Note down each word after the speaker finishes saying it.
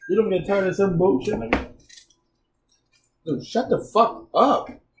You don't get tired of some bullshit, nigga. Dude, shut the fuck up.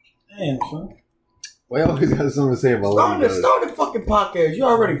 Damn, son. Why you always got something to say about what he does? Start the fucking podcast. You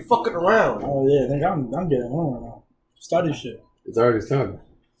already fucking around. Oh yeah, nigga, I'm getting on right now. Start this shit. It's already started.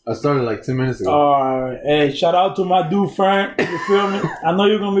 I started like 10 minutes ago. Alright, hey, shout out to my dude Frank. You feel me? I know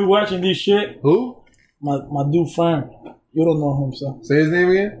you're gonna be watching this shit. Who? My dude Frank. You don't know him, son. Say his name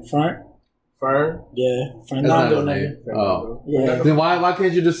again? Frank? Fern? Yeah, That's Fernando, not his nigga. name. Oh. Yeah. Then why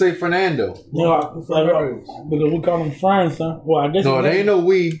can't you just say Fernando? Because we call him Frank, son. Well, I guess. No, there ain't no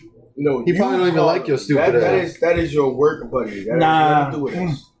we. No, He probably don't even like your stupid ass. That is your work buddy. That Nah. has nothing to do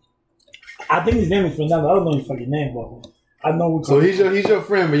with us. I think his name is Fernando. I don't know his fucking name, but I know we call So him. he's your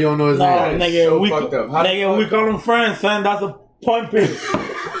friend, but you don't know his No, name. nigga, so we, fucked up. How the nigga, we fuck- call him Frank, son. That's a point period.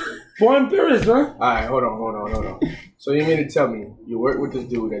 Point period, son. Alright, hold on. So you mean to tell me you work with this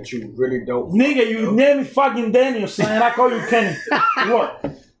dude that you really don't Nigga, you name me fucking Daniel, son. And I call you Kenny. What?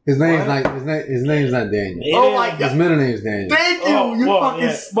 His name's not Daniel. It Oh is- my His god. middle name's Daniel. Thank you, fucking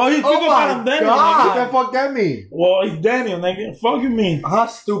yeah. But you Oh can call him my Daniel, God. What nigga. the fuck that mean? Well, it's Daniel, nigga. Fuck you mean? How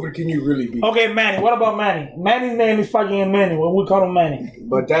stupid can you really be? Okay, Manny. What about Manny? Manny's name is fucking Emmanuel. We call him Manny.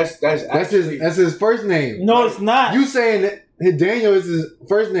 But that's actually That's his first name. No, it's not. You saying that Daniel is his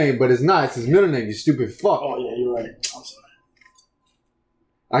first name, but it's not. It's his middle name. You stupid fuck. Oh yeah, you're right. I'm sorry.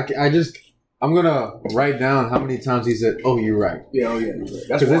 I'm gonna write down how many times he said, "Oh, you're right," yeah, you're right. That's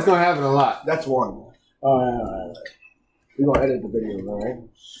because it's one. gonna happen a lot. That's one. All right. We're gonna edit the video, alright?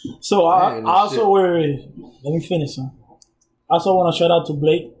 So I Man, also let me finish, son. I also want to shout out to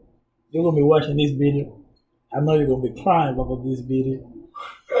Blake. You're gonna be watching this video. I know you're gonna be crying about this video.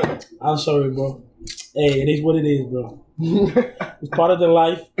 I'm sorry, bro. Hey, it is what it is, bro. It's part of the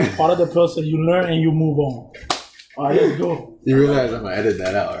life, part of the process. You learn and you move on. All right, let's go. You realize I'm gonna edit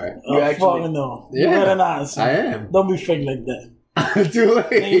that out, right? Fucking no. Yeah, You better not, son. I am. Don't be fake like that. Too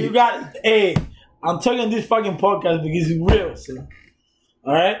Nigga, late. you got. Hey, I'm telling this fucking podcast because it's real, son.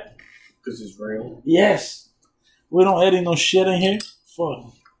 All right. Because it's real. Yes. We don't edit no shit in here.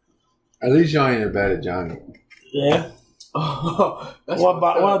 Fuck. At least y'all ain't as bad as Johnny. Yeah. That's What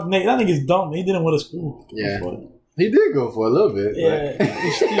about what nigga? That nigga's dumb. He didn't go to school. Yeah. He did go for a little bit. Yeah. but-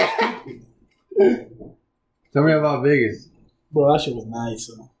 He's still stupid. Tell me about Vegas. Bro, that shit was nice.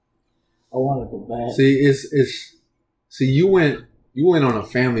 So I wanted to go back. See, you went on a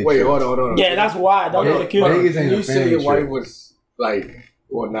family Wait, trip. hold on. Yeah, that's why. That's what the kid. Vegas ain't Can a you say family your wife trip. was like,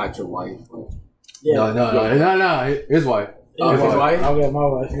 well, not your wife, but Yeah. No. His wife. Oh, his wife? I'll get my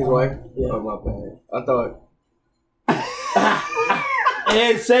wife. his wife? Yeah. Oh, my bad. I thought.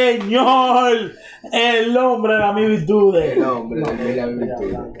 El señor, el hombre de mi virtud. No, hombre, de la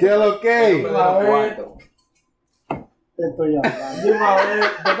virtud. ¿Qué lo Hombre que? de los cuartos. Te estoy hablando. Dime a ver,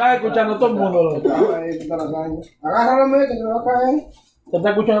 te estás escuchando todo el mundo, loco. Agárrame que se me va a caer. Te está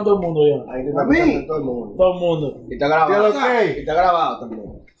escuchando todo el mundo ya. Ahí te está ¿A mí? escuchando todo el mundo. Todo el mundo. Y está grabado. ¿Qué lo que? Y está grabado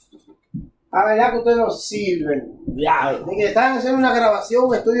también. A verdad que ustedes no sirven. Diablo. De que están haciendo una grabación,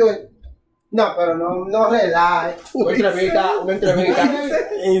 un estudio. No, pero no relaje. Una entrevista.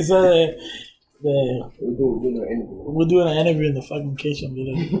 He said, We do anything. we're doing an interview in the fucking kitchen.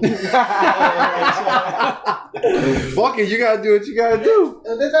 Fuck it, you gotta do what you gotta do.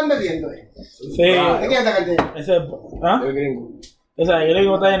 Ustedes están bebiendo. Sí. ¿De quién está cartera? Ese, ¿ah? El gringo. Esa, yo le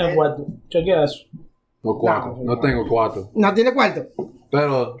digo está en el cuarto. Chequea eso. No cuatro. No tengo cuatro. No tiene cuarto.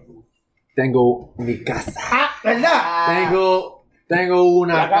 Pero tengo mi casa. Ah, ¿verdad? Tengo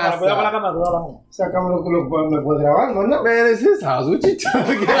una La cámara, cuidado con la casa. cámara, cuidado con la cámara. Sacamos lo que me puede grabar, ¿no? Man, it's his house. What you trying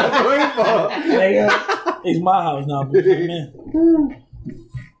to get out the way for? Nigga, it's my house now, but man.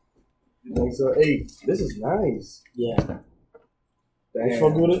 So, hey, this is nice. Yeah. Damn.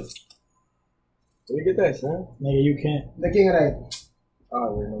 Fuck with it? Let me get that, son. Nigga, you can't. ¿De quién era esto? I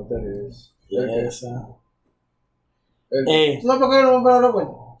don't really know what that is. Yeah, son. El- Hey, ¿Tú sabes por qué no vamos para el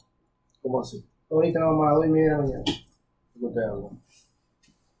aeropuerto? ¿Cómo así? Ahorita nos vamos a las 2:30 de la mañana. ¿Cómo te hablo?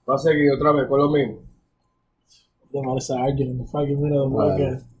 Va a seguir otra vez con lo mismo. them all start arguing in the fucking middle of the Wow.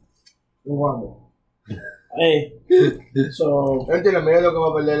 podcast. ¿Cuándo? Hey, so Él tiene miedo que va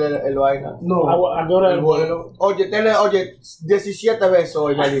a perder el vaina. No. I go to El vuelo. Oye, 17 veces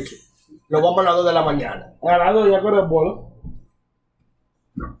hoy me ha dicho. Nos vamos a las 2 de la mañana. a las 2 ya corre el vuelo.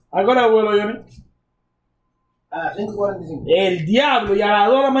 ¿A qué hora el vuelo, Johnny? A las 5:45. El diablo, y a las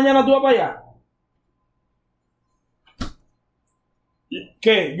 2 de la mañana tú vas para allá.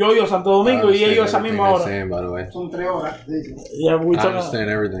 ¿Qué? Yo Santo Domingo y ellos a esa misma hora. Saying, by the way. Son 3 horas. Sí. Yeah, we I talking. understand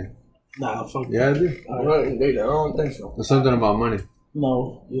everything. Nah, fuck. Yeah, I do. I don't think so. There's something about money.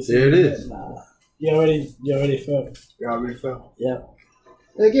 No. You There it is. Nah. You already felt. Yeah, really fell. Yeah.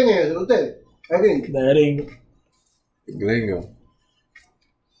 ¿De quién es? ¿De ustedes? ¿De quién? That ain't. Gringo.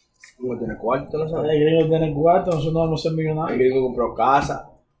 No tiene cuarto, ¿no El sabes? gringo tiene cuarto, nosotros no vamos a ser El millonarios. gringo compró casa,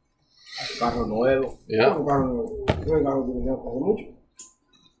 carro nuevo. Yeah. Un carro nuevo. Un carro tiene que hace mucho.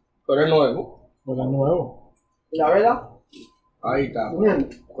 Pero es nuevo. Porque es nuevo. ¿Y la verdad? Ahí está, Bien.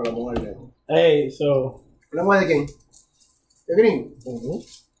 con la mujer de él. Hey, so, ¿Hablamos de quién? ¿De Green?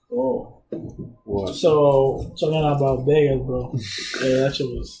 Oh. What? so talking about Vegas, bro. Yeah, that shit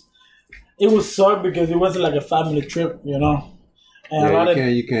was. It was sucked because it wasn't like a family trip, you know. And a Yeah, lot of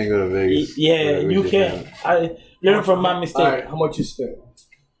you can't go to Vegas. yeah, with you your can't. family. I learned from my mistake. Alright, how much you spent?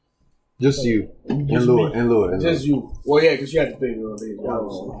 Just you and Just Lord me. and Lord. And Just you. Well, yeah, because you had to pay your these.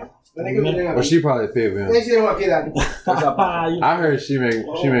 Well, she probably paid for him. ¿Qué hicieron aquí, Dani? You- I heard she make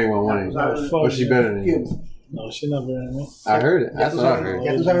more money, fuck but she better than you. no, she not better than me. I heard it. That's what I heard.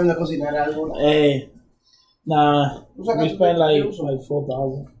 Ya tú sabes dónde cocinar algo. Hey, nah, Tú sacas we tu spent like dinero.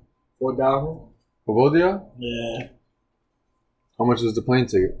 4,000. 4,000. For both of y'all, Yeah. how much was the plane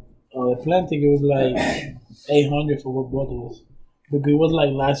ticket? The plane ticket was like 800 for what both of us. Because it was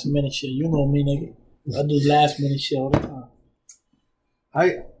like last minute shit. You know me, nigga. I do last minute shit all the time.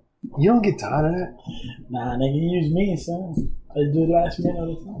 You don't get tired of that? Nah, nigga, you use me, son. I do last minute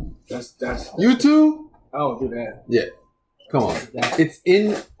all the time. That's. You too? I don't do that. Yeah. Come on. It's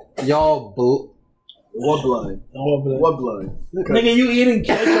in y'all. What blood? What blood? What blood? Nigga, you eating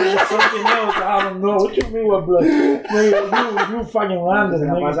ketchup or something else? I don't know. What you mean what blood? Nigga, you fucking random, Se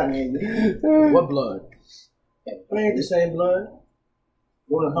la nigga. pasan ellos. What blood? We ain't the same blood.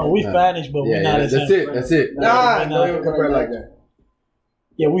 No, we Spanish, but we not the That's same. it. That's it. Nah, don't even compare like that.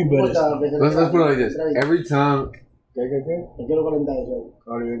 Yeah, we better. Let's put it like this. Every time. ¿Qué? Te quiero calentar eso.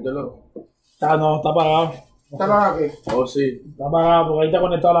 Caliéntalo. No, está apagado. ¿Está pagado qué? Oh, sí. Está apagado porque ahí está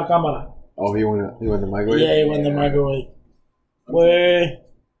conectada la cámara. Oh, he went the microwave. Yeah, it went in the microwave. Pues,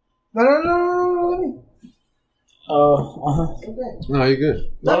 No, Dani. Ok. No, you're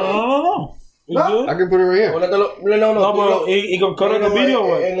good. No. You No. good? I can put it right here. Pónetelo. No, No, pero ¿y con color de video,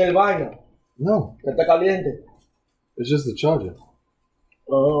 güey? En el baño. No, Que está caliente. it's just the charger.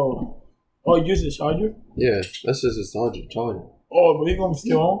 Oh, use the charger? Yeah, that's just his charger. Oh, but he gonna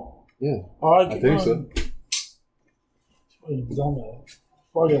stay on? Yeah, All right, I think so. Fucking dumbass.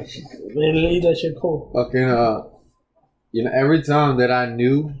 Fuck it. Leave that shit cool. Fucking every time that I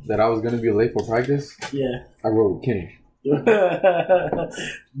knew that I was gonna be late for practice, Yeah. I rode with Kenny.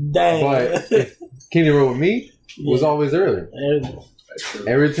 Dang. But if Kenny rode with me, it was Yeah. always early.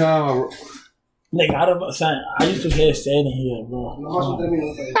 Every time Nigga, I don't know, son. I used to hate standing here, bro. Nomás son 3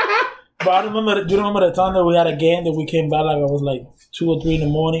 minutos. But I remember, do you remember the time that we had a game that we came back like I was like 2 or 3 in the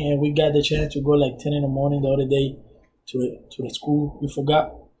morning and we got the chance to go like 10 in the morning the other day to the school. We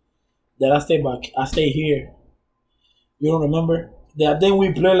forgot that I stayed back. I stayed here. You don't remember? I think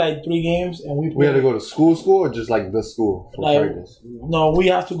we played like 3 games and we had to go to school or just like the school for like, practice. no, we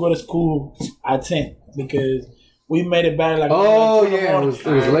have to go to school at 10 because we made it back like Oh like 2 in the yeah, it morning. was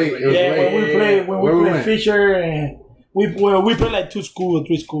late. It was Yeah, late. when we played Where we went? Fisher and we played like 2 school or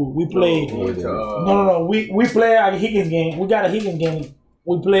 3 school. We played no. We play a Higgins game. We got a Higgins game.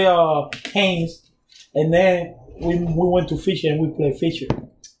 We play Haynes, and then we went to Fisher and we played Fisher.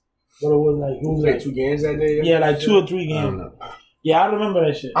 But it was Played like 2 games that day? yeah, like 2 or 3 I games. don't know. Yeah, I remember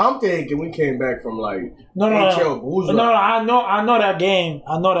that shit. I'm thinking we came back from like No. HL Boozer. No, I know that game.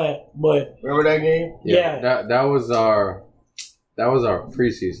 I know that, but Remember that game? Yeah. That was our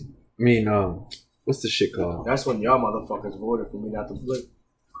preseason. I mean, what's the shit called? That's when y'all motherfuckers voted for me not to play.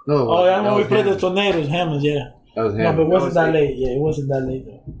 No. oh yeah, that when we was played the him. Tornadoes, Hammers, yeah. That was No, him. but it wasn't was that it. late. Yeah, it wasn't that late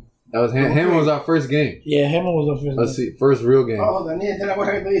though. That was him. Him was our first game. Yeah, Hammond was the first. Let's see, first real game. Oh, Daniel, esta es la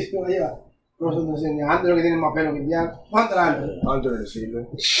cosa que tú dices que no lleva. Nosotros nos enseñamos lo que tiene más pelo que ya. ¿Cuánto años? Under the season.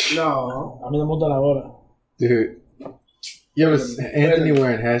 No. A mí me gusta la hora. Dude. You ever seen Anthony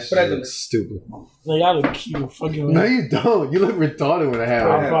wearing hats? She President. looks stupid. Like, I look cute, fucking. No, you don't. You look retarded with a hat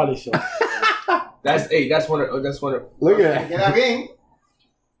I'm on. probably so. That's one of Look at ¿Te that. queda bien?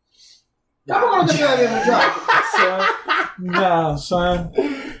 ¿Cómo que no te queda bien, muchacho? Nah, son.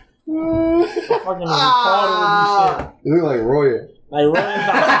 Fucking retarded You look like Royer. with this shit. Like,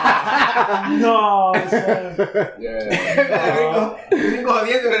 right? No, son. Yeah. Vengo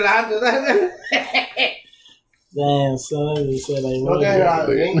jodiendo y relajando. Damn, son. They said, like, No te right. queda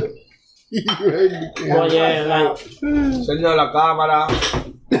bien. Well, yeah, like, Señor la cámara.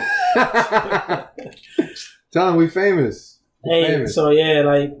 Tell him we famous. We hey, famous. so yeah,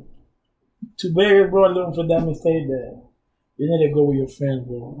 like, to Vegas, bro, looking for that mistake that you need to go with your friends,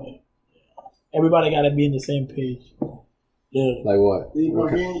 bro. Like, everybody got to be in the same page. Yeah. Like what? ¿Y por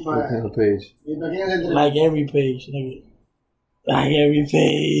What quién? kind of page? ¿Y por quién es el Like every page, nigga. Like every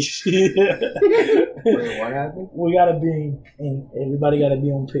page. Wait, what happened? We gotta be in. Everybody gotta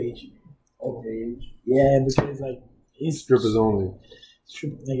be on page. Okay. Yeah, because like it's Strippers only.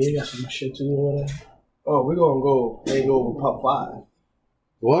 Nigga, you got some shit to do or whatever. Oh, we're gonna go hang over part 5.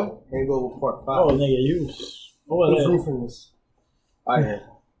 What? Hang over part 5. Oh, nigga, you. Over Who's there. roofing this? I am.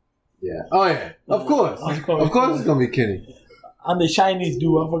 Yeah. Oh yeah. Of course. Of course, it's gonna be Kenny. I'm the Chinese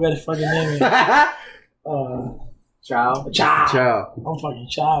dude. I forgot his fucking name. Child. Chow. Ciao. I'm fucking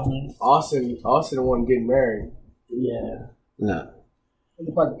Chow, man. Austin the one getting married. Yeah. No. And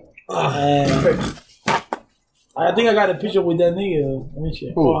I think I got a picture with that nigga. Let me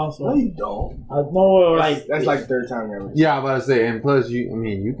check. Who? Oh, I'm No, sorry. you don't. I know, like That's like third time ever. Yeah, I'm about to say, and plus,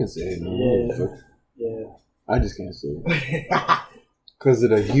 you can say it. No, yeah. I just can't say it because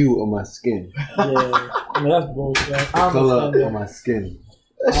of the hue of my skin, Yeah, I mean that's bullshit. I color understand of that. my skin.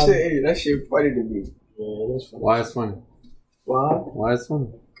 that shit funny to me. Yeah, that's funny. Why it's funny? Why? Why it's funny?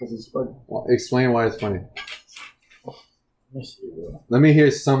 Because it's funny. Explain why it's funny. Let me see, bro. Let me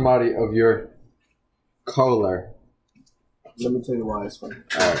hear somebody of your color. Let me tell you why it's funny.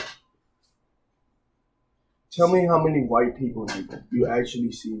 All right. Tell me how many white people you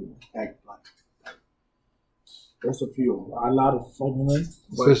actually see act black. There's a few. A lot of fucking men,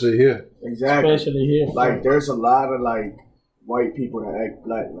 Especially here. Exactly. especially here. Like there's a lot of like white people that act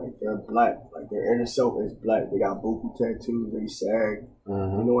black. Like they're black. Like their inner self is black. They got buku tattoos. They sag. You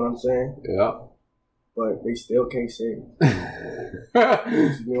know what I'm saying? Yeah. But they still can't say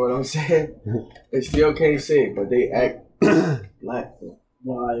it. You know what I'm saying? They still can't say it, but they act black. Bro.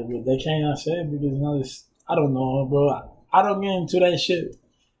 Why? But they cannot say it because now it's. I don't know, bro. I don't get into that shit.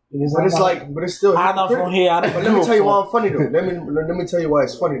 Because But it's still. I'm not from here. I don't But let me tell you why I'm funny though. Let me tell you why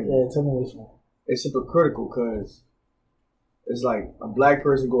it's funny to me. Yeah, tell me what's wrong. It's hypocritical because it's like a black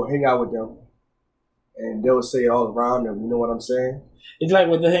person go hang out with them and they'll say it all around them. You know what I'm saying? It's like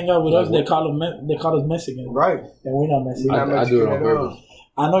when they hang out with Like us, they call us Mexicans, Right. and we're not Mexicans. We're not I do it on Mexican at all. purpose.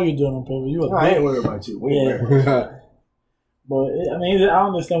 I know you're doing it on purpose. You No, a I ain't bitch. worried about you. We ain't Yeah. worried about But I mean, I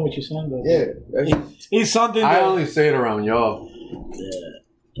understand what you're saying though. you. Yeah. That's, It's something I that, only say it around y'all.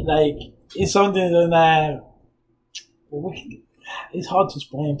 like, it's something that it's hard to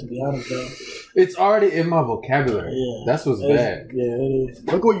explain, to be honest, though. It's already in my vocabulary. Yeah. That's what's bad. Yeah, it is.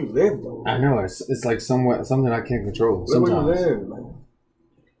 look where you live though. I know it's like something I can't control. Look where you Sometimes. live. Like,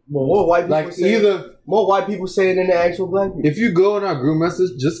 But more white people Like say either more white people say it than the actual black people. if you go in our group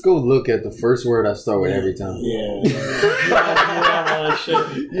message, just go look at the first word I start with every time. yeah. Shit.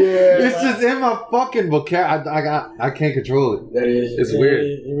 Yeah. It's just in my fucking vocab. I can't control it. That is. It's weird.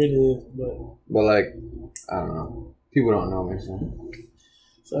 It really is. But like, I don't know. People don't know me.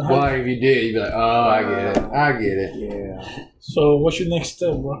 So, Well, if you did, you'd be like, oh, I get it. I get it. Yeah. so what's your next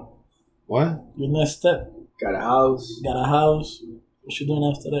step, bro? What? Your next step? Got a house. Got a house? What you doing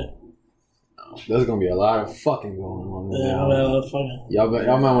after that? There's gonna be a lot of fucking going on. Yeah, now. well, fucking.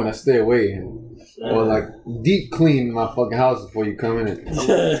 Y'all might want to stay away or like deep clean my fucking house before you come in it.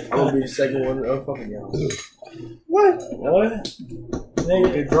 I'm gonna be the second one of fucking y'all. What?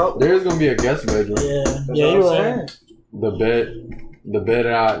 Nigga. Get drunk. There's gonna be a guest bedroom. Yeah, That's yeah, what you're I'm right. saying. The bed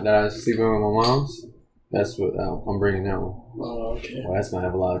that I sleep in with my mom's. That's what I'm bringing that one. Oh, okay. Well, that's gonna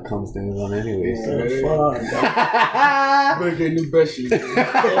have a lot of cum stains on it anyways. The fuck? Better get new bed sheets.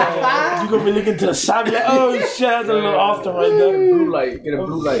 Yeah, you gonna be looking to the side, be like, oh shit, that's a little often right there. Blue light. Get a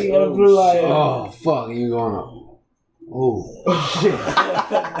blue light. Get a blue light. Oh fuck, you going up? Oh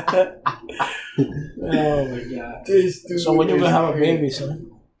Oh my god. This dude So when you is gonna have a crazy. baby,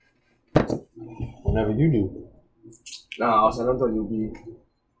 son? whenever you do. Nah, I don't thought you'd be.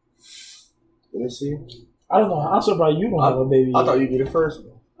 Let me see. I don't know. I'm surprised you don't have a baby. I yet. thought you'd be the first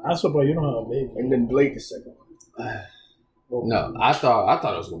one, I'm surprised you don't have a baby. and then Blake the second one. No, I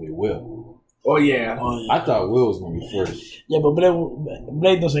thought it was gonna be Will. Oh yeah. Oh, yeah. I thought Will was gonna be first. Yeah, but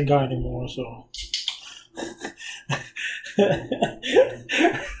Blade doesn't go anymore, so.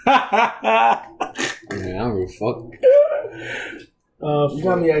 Man, I don't give a fuck. You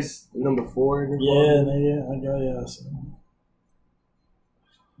got me as number 4. Yeah, nigga, I got you. Son.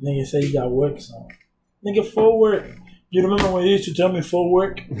 Nigga say you got work, son. Nigga, full work. You remember when you used to tell me full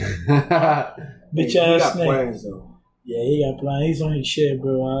work? Bitch He ass got nigga. plans though. Yeah, he got plans. He's on his shit,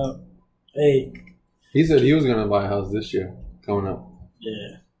 bro. Hey, He said he was gonna buy a house this year coming up.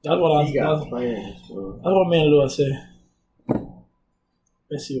 yeah. That's what He got that's plans, bro. what me and Lua said.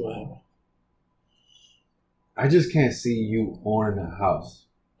 Let's see what happens. I just can't see you owning a house.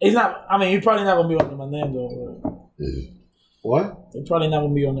 It's not. I mean, he probably not gonna be under my name though. But What? he probably not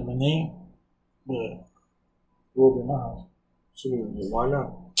gonna be under my name, but it will be my house So why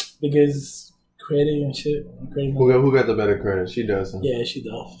not? because credit and shit. Credit Who got the better credit? She does. Huh? Yeah, she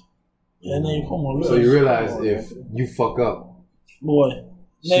does. And then come on. So you realize if you fuck up, boy,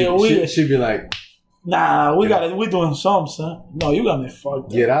 nigga, she'd be like, nah, we doing something, son. No, you got me fucked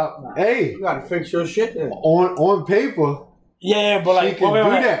up. Get out. Nah. Hey, You gotta fix your shit then. on paper. Yeah, but like, She can do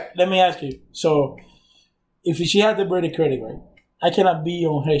that. Let me ask you. So, if she had the Brady credit, right? I cannot be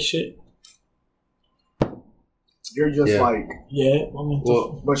on her shit. You're just like, Yeah, I mean,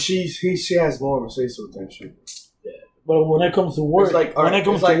 but she has more of a say so than she. but when it comes to work, It's like, when it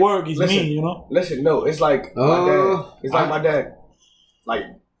comes to work, it's listen, me, you know. Listen, no, it's like my dad. It's like my dad. Like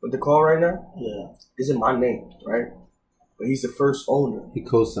with the car right now, Yeah, it's in my name, right? But he's the first owner. He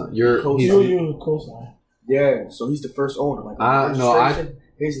co-signed. you co-sign. Yeah, so he's the first owner. Like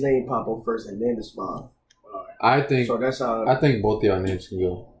his name pop up first, and then it's mine. I think. So that's how. I think both of y'all names can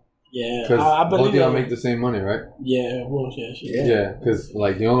go. Yeah, Because I both believe of y'all that. make the same money, right? Yeah, well, yeah, Yeah, because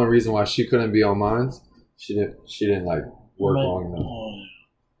like the only reason why she couldn't be on mine, she didn't like work long enough.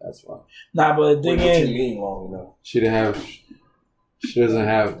 That's why. Nah, but the thing What you is, mean long enough? She doesn't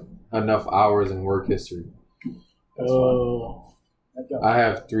have enough hours in work history. I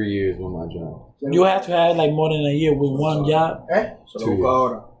have 3 years with my job. you have to have like more than a year with one job. So 2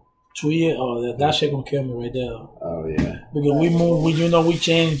 years. 2 years. Oh, that shit gonna kill me right there. Oh yeah. Because we move, we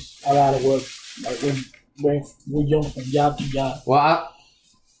change a lot of work. Like we jump from job to job. Well,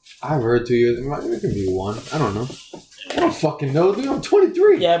 I've heard 2 years. It could be one. I don't know. I don't fucking know, dude. I'm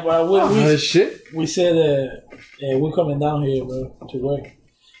 23. Yeah, but I don't know this shit. we said we're coming down here, bro, to work.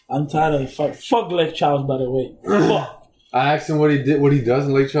 I'm tired of fuck Lake Charles, by the way. Fuck. I asked him what he does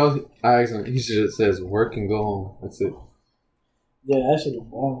in Lake Charles. I asked him. He just says work and go home. That's it. Yeah, that shit is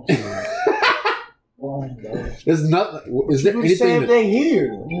boring. Boring, dog. There's nothing. Is there The anything? same thing here.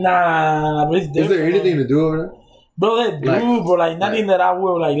 Nah, but it's different. Is there anything to do over there? Bro, they do, Like- bro. Like nothing that I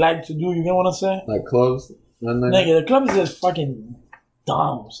would like to do. You know what I'm saying? Like clubs? Nothing like that? Nigga, the club is just fucking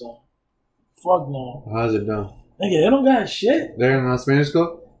dumb, son. Fuck no. How's it done? Nigga, they don't got shit. They're in a Spanish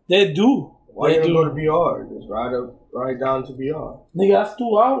club? They do. Why They you do. don't go to BR? Just right down to BR. Nigga, that's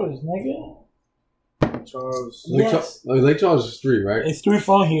 2 hours, nigga. Charles. Yes. Lake Charles is 3, right? It's 3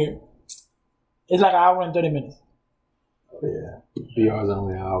 from here. It's like an hour and 30 minutes. Oh, yeah. BR is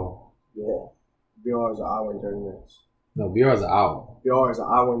only an hour. Yeah. BR is an hour and 30 minutes. No, BR is an hour. BR is an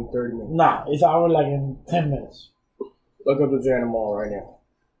hour and 30 minutes. Nah, it's an hour like in 10 minutes. Look up the Jana Mall right now.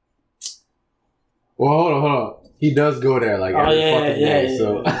 Well, hold on. He does go there like every fucking day,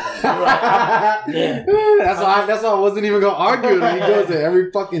 so Yeah. that's why I wasn't even gonna argue that he goes there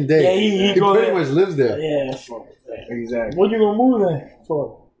every fucking day. Yeah, he go pretty there. much lives there. Yeah, fuck. Exactly. What you gonna move there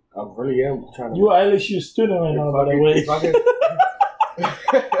for? I really am trying to. You are LSU student right now, by the way.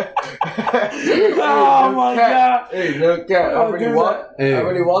 Oh my god. Hey, look, cat. I Oh, really dude, walk. Hey, I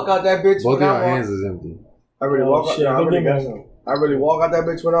really walk out that bitch both of when I your want. hands is empty. I really Oh, walk out. shit, Nah, I go really get got me. some. I really walk out that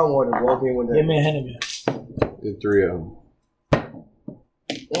bitch when I want and walk in with that. Give me a Hennepin. The 3 of them.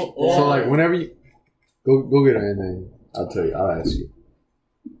 So like whenever you go get her and then I'll tell you. I'll ask you.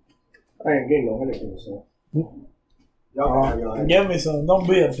 I ain't getting no Hennepin, so. Y'all can have y'all. Give me some. Don't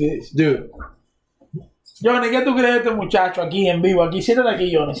be a bitch. Dude, Johnny, ¿qué tú crees de este muchacho aquí en vivo? Aquí, siéntate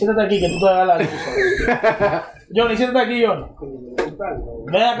aquí, Johnny. Siéntate aquí que tú te vas a la luz. Johnny, siéntate aquí, Johnny.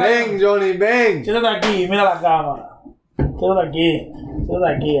 Ven acá. bang, Johnny, bang. Siéntate aquí, mira la cámara. Siéntate aquí.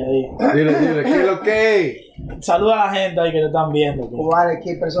 Siéntate aquí, ahí. Dile, ¿qué es lo que? Saluda a la gente ahí que te están viendo. aquí.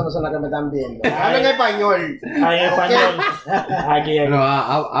 ¿Qué personas son las que me están viendo? Habla en español. Ahí en español. Aquí, aquí. No,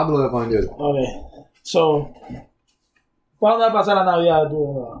 hablo español. Ok. So, ¿cuándo va a pasar la Navidad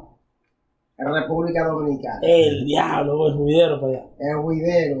tú? En República Dominicana. El diablo, el juidero para allá. El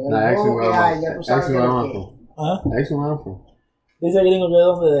juidero. El Nah, bobo que hay, ya tú sabes ask me que where lo I'm que from. ¿Ah? Ask me where I'm from. Dice el gringo que de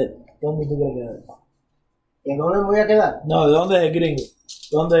dónde tú crees que es. ¿En dónde me voy a quedar? No, ¿de dónde es el gringo?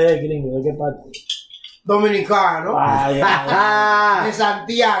 ¿Dónde es el gringo? ¿De qué parte? Dominicano. Ay, ay, De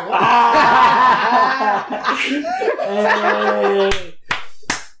Santiago. ay.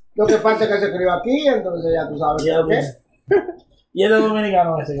 Lo que pasa es que se escribe aquí, entonces ya tú sabes Ya qué. ves. ¿Y el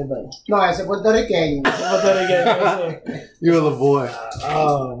dominicano ese que está ahí? No, ese es puertorriqueño. ¿Cómo te ríes? You're the boy.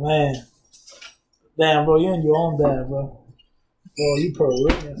 Oh, man. Damn, bro, you in your own dad, bro. Bro, you Puerto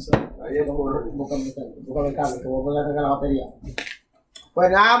Rican, son. Búscame el cable, que voy a poner a cargar la batería. Pues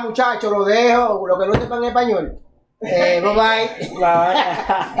nada, muchachos, lo dejo. Lo que no sepan español. Bye bye.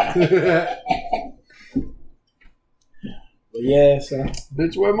 But yeah, son.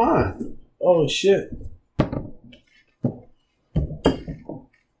 Bitch, where mine? Oh, shit.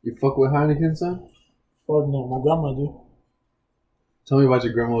 You fuck with Heineken, son? Fuck no, my grandma do. Tell me about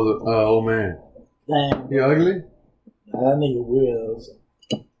your grandmother's old man. Damn. He ugly? Nah, that nigga weird, son.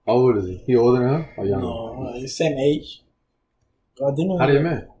 How old is he? He older than her or younger? No, same age. I think How do you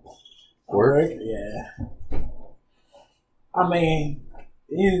met? Work? Yeah. I mean,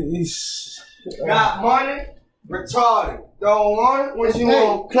 he's Got money, retarded. Don't want it when she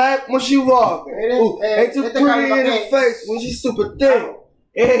want clap when she walking. Ain't too pretty in the face when she super thick.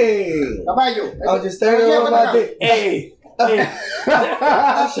 Hey, Caballo. I was just standing on my dick. hey.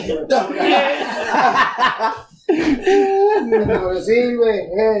 No le sirve.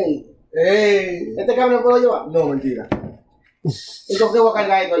 Hey. Hey. ¿Este cable lo puedo llevar? No, mentira. ¿Y con qué voy a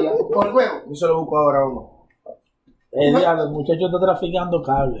cargar esto allá? ¿Con el huevo? Yo se lo busco ahora uno. Diablo, el muchacho está traficando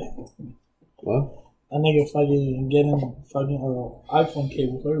cable. What? That nigga fucking getting fucking iPhone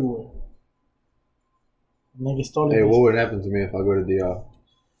cables everywhere. Nigga stole Hey, it. what would happen to me if I go to DR?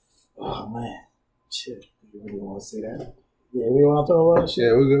 Oh man, shit. You really want to say that? Yeah, we want to talk about that shit.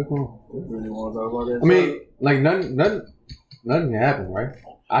 Yeah, we're good. Come on. You really want to talk about that? I mean, like nothing happened, right?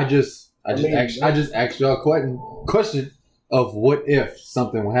 I just asked y'all a question of what if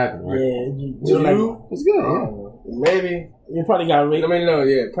something would happen, right? Yeah, you? It's good. Yeah. Maybe. you probably got raped. I mean, no,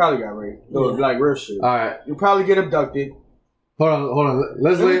 yeah, probably got raped. No, Yeah. like real shit. All right. You probably get abducted. Hold on.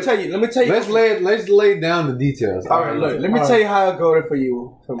 Let's Let me tell you. let's lay down the details. All right, look. Let me tell you how it go for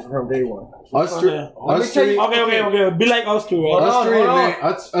you from day one. Us three, Okay. Be like us two, right?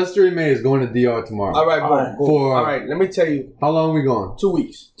 us three men is going to DR tomorrow. All right, boom, Alright. boom. For- All right, let me tell you. How long we going? 2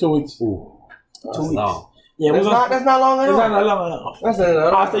 weeks. 2 weeks. Ooh, 2 weeks. long. Yeah, That's not long at It's all. not long enough. That's not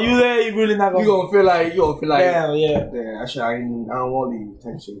long. After you there, you really not gonna. You gonna feel like Damn, yeah. yeah. Actually, I don't want to leave.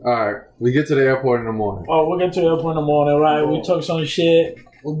 Type shit. All right, we get to the airport in the morning. Oh, we're getting to the airport in the morning, right? We talk some shit.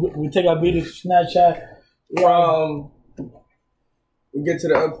 We take our video Snapchat. We get to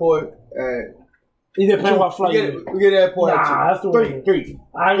the airport at. It depends what flight you We get to the airport Nah, that's at the 3.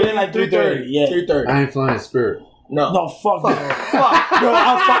 I get in like 3:30. Yeah. 3:30. I ain't flying Spirit. No. Fuck that. Fuck. Bro,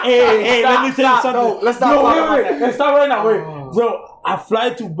 hey, let me tell you something. No, let's stop talking about that. Let's stop right now. Wait, bro, I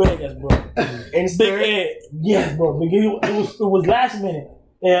fly to Vegas, bro. In Spirit? Yes, bro. Because it was last minute,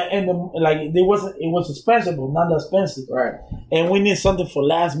 and it was expensive, but not that expensive. Right. And we need something for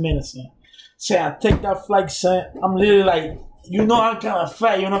last minute, son. So I take that flight, son. I'm literally like, I'm kind of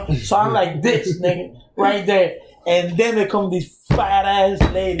fat, So I'm like this, nigga, right there. And then there come this fat ass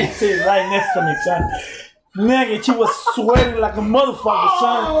lady sitting right next to me, son. Nigga, she was sweating like a motherfucker,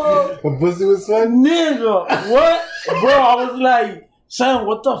 son. Her pussy was sweating? Nigga, what? Bro, I was like, son,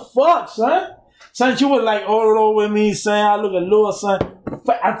 what the fuck, son? Son, she was like all over me, son. I look at Lord, son.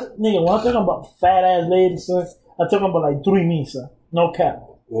 Nigga, when I'm talking about fat ass lady, son, I'm talking about like 3 me, son. No cap.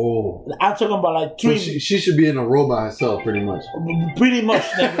 Oh. I'm talking about like 3 So she should be in a row by herself, pretty much. Pretty much,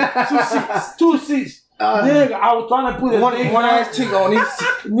 nigga. 2 seats. Nigga, I was trying to put One ass cheek on each.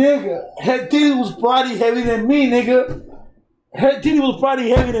 Nigga, her titty was probably heavier than me, nigga. Her titty was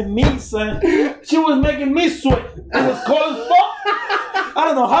probably heavier than me, son. She was making me sweat. It was cold as fuck. I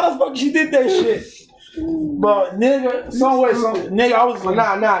don't know how the fuck she did that shit. But nigga, nigga, I was like,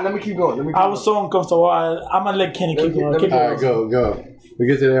 Nah, let me keep going. I was so uncomfortable. I'm gonna let Kenny keep going. All right, go. We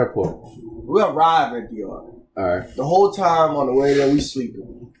get to the airport. We arrive at DR. All right. The whole time on the way there, we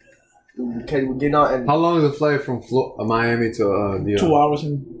sleeping. We getting out and How long is the flight from Miami to DR? 2 hours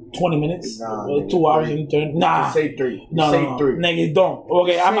and 20 minutes. Nah, 2 hours and 30. Nah. say 3. No, say no, 3. nigga, don't.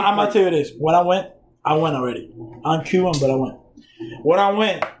 Okay, I'm gonna tell you this. When I went already. I'm Cuban, but I went. When I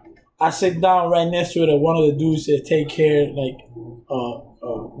went, I sat down right next to it. One of the dudes that take care,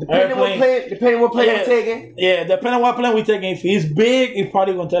 Depending what plane we're taking. Yeah, depending on what plane we're taking. If it's big, it's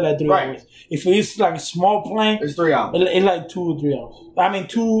probably gonna take like 3 hours. If it's like a small plane, It's 3 hours. it's like 2 or 3 hours. I mean,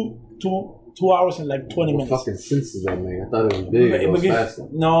 2 hours and like 20 minutes. Fucking senses that nigga. I thought it was big. It was faster.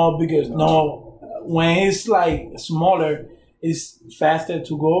 No, when it's like smaller, it's faster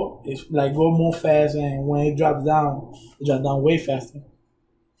to go. It's like go more fast, and when it drops down way faster.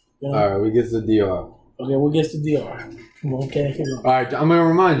 All right, we get to the DR. Okay, we'll get to DR. Come on, okay, keep going. All right, I'm gonna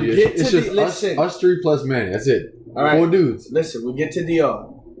remind you. Get It's to just the- us 3 plus Manny. That's it. All right. 4 dudes. Listen, we get to DR.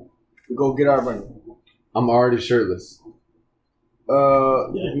 We go get our money. I'm already shirtless. Yeah,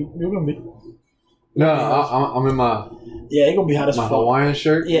 you're gonna be. No, I'm in my Yeah, it's gonna be hot as fuck. Hawaiian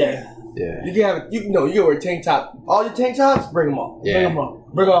shirt. Yeah, Yeah. You can have you can wear a tank top. All your tank tops, bring them on. bring Yeah. them up.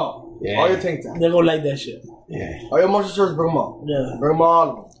 Bring them all. Yeah. All your tank tops. They're gonna like that shit. Yeah. All your motion shirts, bring them all. Yeah. Bring them all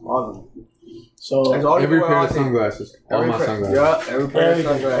of them. All of them. So That's all you Every wear pair all of day. sunglasses. All my sunglasses. Yeah, every pair of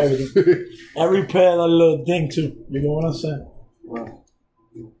everything, sunglasses. everything. Every pair of a little thing too. You know what I'm saying?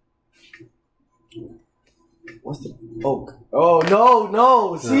 What's the oak? Oh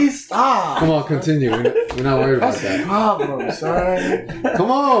no! See, stop. Come on, continue. We're not worried about That's the that. problem, son. Come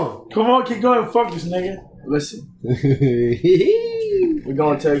on. Come on, keep going. Fuck this nigga. Listen, We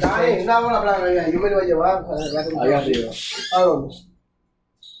going to exchange. Una buena plana, yo me lo voy a llevar. Allá arriba. ¿A dónde?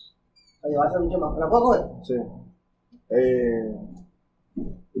 A llevarse mucho más. ¿La puedo coger? Sí.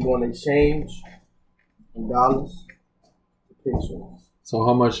 We're going to exchange in dollars to pesos. So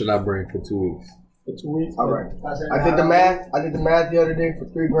how much should I bring for 2 weeks? For 2 weeks. All right. I did the math. the other day for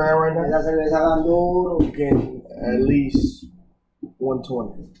 $3 grand right now. Esa cerveza dan duro. You getting at least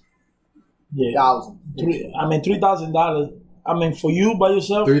 120. Yeah. Thousand. $3,000. I mean, for you by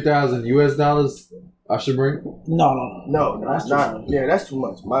yourself? $3,000 US dollars I should bring? No. No, that's not. Yeah, that's too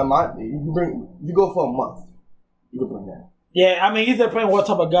much. You go for a month. You can bring that. Yeah, I mean, it depends what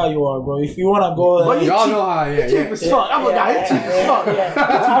type of guy you are, bro. If you want to go But Y'all know how, cheap as fuck. I'm a guy. He's cheap as fuck.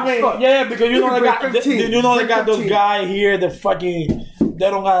 I mean, yeah, because you know they got those guys here that fucking, they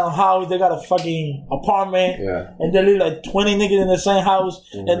don't got a house, they got a fucking apartment, and they live like 20 niggas in the same house,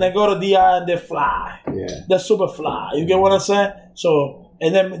 and they go to DI and they fly. Yeah. They're super fly. You get what I'm saying? So,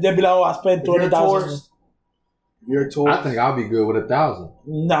 and then they be like, oh, I spent $20,000. You're a tourist. I think I'll be good with 1,000.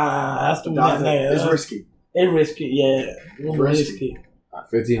 Nah, that's too much. It's risky. It's risky, yeah. It's risky.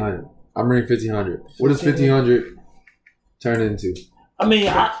 1,500. I'm bringing 1,500. What does 1,500 turn into? I mean,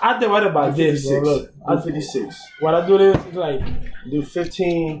 I divide it by this, bro. Look, I'm 56. What I do this is like do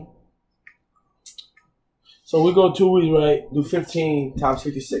 15. So we go 2 weeks, right? Do 15 times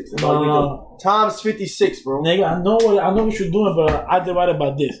 56. That's No. Times 56, bro. Nigga, I know what you're doing, but I divide it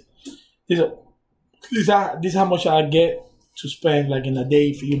by this. This is how much I get to spend like in a day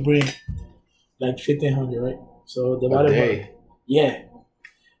if you bring like 1,500, right? So divided by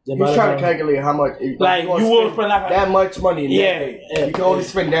He's trying to calculate how much. Like you will spend like that much money in that day. You can only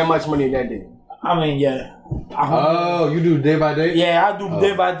spend that much money in that day. I mean, yeah. Oh, you do day by day? Yeah, I do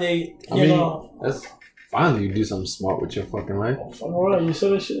day by day. You know, that's finally you do something smart with your fucking life. Alright, you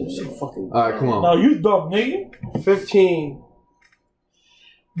said that shit. Fucking. All right, come on. No, you dumb nigga. 15.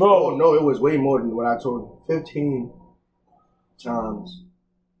 Bro, oh, no, it was way more than what I told you. 15 times.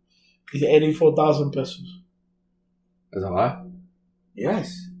 It's 84,000 pesos. That's a lot?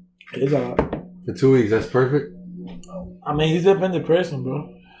 Yes. It is a lot. For 2 weeks, that's perfect? I mean, it depends on the person,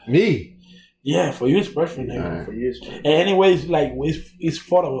 bro. Me? Yeah, for you it's perfect, nigga. Right. For you it's perfect. And anyways, like, it's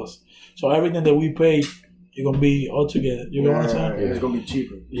 4 of us. So everything that we pay, it's going to be all together. You know what I'm saying? Yeah, it's going to be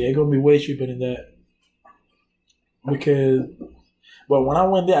cheaper. Yeah, it's going to be way cheaper than that. Because, but when I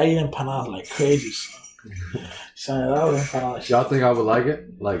went there, I ate empanadas like crazy, son. That was empanadas. Y'all think I would like it?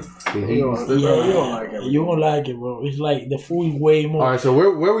 Like, the heat and stuff? Yeah, you don't like it. You gonna like it, bro. It's like the food is way more. All right, so where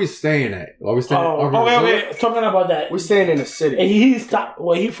are we staying at? Are we staying okay. Talking about that. We're staying in the city. And he's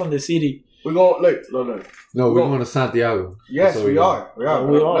from the city. We're going, look. No, we're going to Santiago. Yes, we are. We are.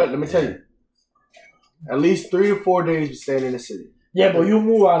 Let me tell you. At least 3 or 4 days we're staying in the city. Yeah, but you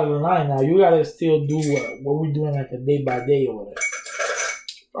move out of the line now. You gotta still do what we're doing like a day by day or whatever.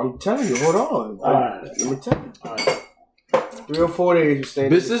 I'm telling you, hold on. Alright. Let me tell you. Alright. 3 or 4 days we're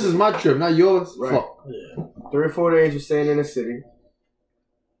staying. Bitch, this is my trip, not yours. Right. Fuck. Yeah. 3 or 4 days we're staying in the city.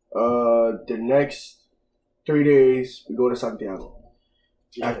 The next 3 days we go to Santiago.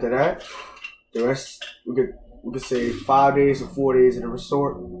 Yeah. After that, the rest we could say 5 days or 4 days in a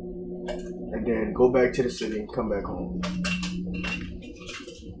resort, and then go back to the city and come back home.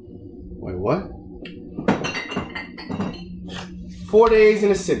 Wait, what? 4 days in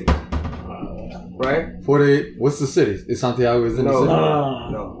the city. Right? 4 days. What's the city? Is Santiago is in the city?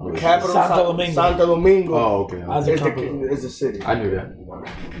 No. The capital Santo Domingo. Oh, okay. Is the city. I knew that.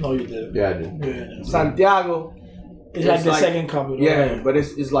 No, you did. Yeah, I did. Yeah. Santiago. It's like the second capital. Yeah, right? but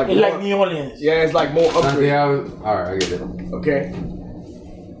it's like it's more, like New Orleans. Yeah, it's like more upgrade. Santiago. All right, I get it. Okay.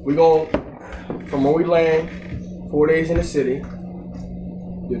 We go from where we land. 4 days in the city.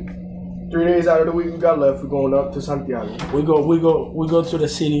 3 days out of the week we got left. We're going up to Santiago. We go to the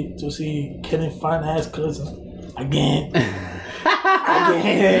city to see Kenny fine ass cousin again.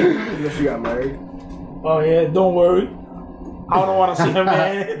 Unless you got married. Oh yeah, don't worry. I don't want to see him,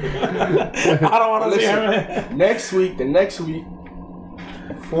 man. I don't want to see him, man. The next week,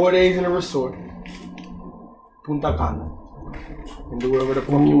 4 days in a resort, Punta Cana, and do whatever the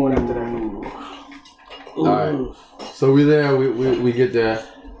fuck you want after that. All right. So we there. We get there.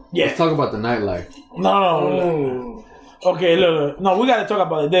 Yeah. Let's talk about the nightlife. No. Okay, look. No, we gotta talk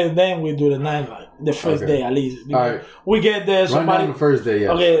about it. Then we do the nightlife. The first day at least. All right. We get there. Somebody. Run down the first day.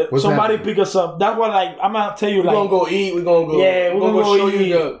 Yeah. Okay. Somebody pick us up. That's what I'm gonna tell you. We're gonna go eat. We're gonna go. Yeah. We're gonna go show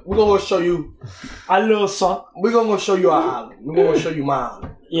eat. We're gonna go show you a little something. We're gonna go show you our island. We're gonna go show you my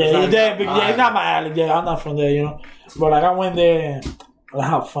island. Yeah. It's not my island. Yeah, I'm not from there. You know. But like I went there and I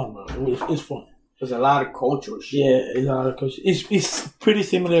have fun, bro. It's fun. There's a lot of cultural shit. Yeah, it's a lot of culture. It's pretty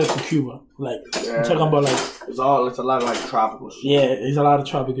similar to Cuba. Like I'm talking about like it's a lot of like tropical shit. yeah, it's a lot of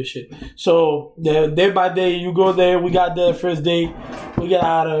tropical shit. So day by day, you go there. We got there first day. We get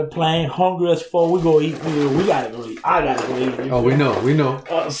out of the plane, hungry as fuck. We go eat. We gotta go eat. I gotta go eat. Oh, we know.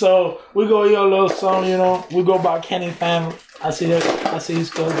 So we go eat a little something. You know, we go by Kenny family. I see his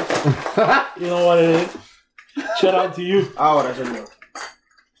cousin. You know what it is. Shout out to you. Oh, that's a no.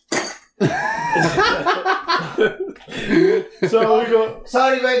 So we go.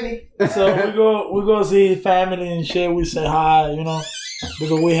 Sorry, baby. So we go see family and shit. We say hi, you know,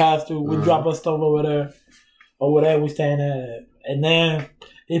 because we have to. We drop our stuff over there, we staying at, and then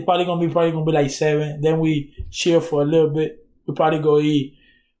it's probably gonna be like 7. Then we chill for a little bit. We probably go eat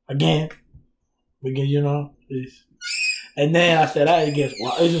again, because you know, and then after that it gets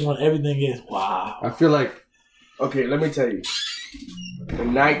wow. It's just when everything gets wow. I feel like okay. Let me tell you. The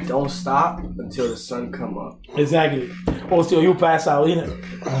night don't stop until the sun come up. Exactly. Or still you pass out, you know.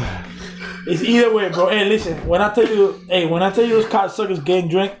 It's either way, bro. Hey, listen. When I tell you those cocksuckers getting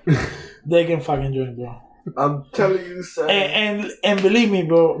drink, they can fucking drink, bro. I'm telling you, son. And believe me,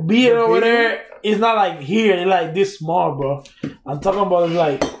 bro, beer over there is not like here. It's like this small, bro. I'm talking about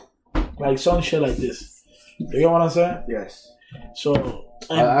like some shit like this. You know what I'm saying? Yes. So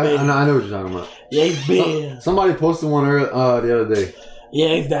I know what you're talking about. yeah, it's big. Somebody posted one the other day. Yeah,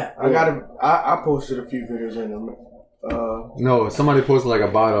 it's that. I posted a few videos in them. No, somebody posted like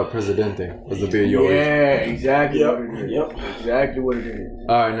about Presidente was the beer you Yeah, exactly Yep. what it is. Yep. Exactly what it is.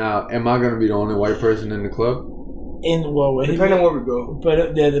 All right, now am I gonna be the only white person in the club? In what Depending on where we go.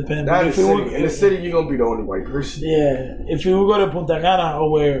 But yeah, depending. Not in the If we city. were- In the city, you're gonna be the only white person. Yeah, if you go to Punta Cana or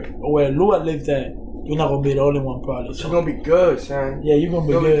where Lua lived at, you're not gonna be the only one probably. You're So gonna be good, son. yeah, you're gonna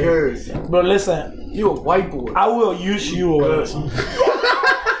be You're gonna be good. good, son. Bro, listen, You a white boy. I will use you or Good. something.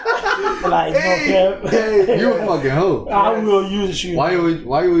 Like Hey, no cap. You a fucking hoe. I will use you. Why you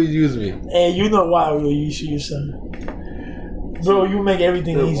would use me? And you know why I will use you, son. Bro, you make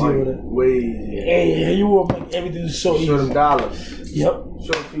everything Good easy white. with it. Way easier. Hey, you will make everything so Show them easy. dollars. Yep,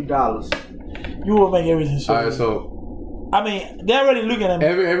 Show a few dollars. you will make everything so All right, easy. so I mean, they're already looking at me.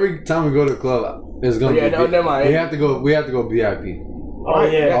 every time we go to the club, it's gonna Yeah, be. no, never mind. We have to go VIP. Oh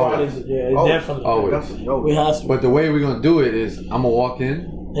yeah, Always. definitely. Always. Definitely. Oh, We have to. But the way we're gonna do it is, I'm gonna walk in.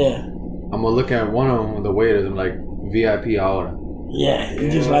 Yeah, I'm gonna look at one of them, the waiters, and like VIP ahora. yeah,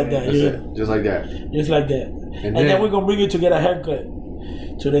 just like that. That's Yeah, it. Just like that. just like that. And then we're gonna bring you to get a haircut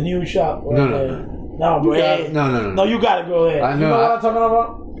to the new shop. No, no. No, bro. Hey. No. You gotta go there. I You know, know what I'm talking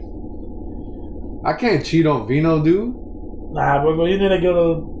about? I can't cheat on Vino, dude. Nah, bro. You need to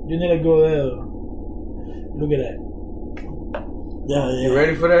go. You need to go there. Look at that. Yeah. You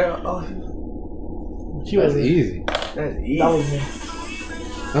ready for that? Oh, She was That's easy. that's easy. That was me.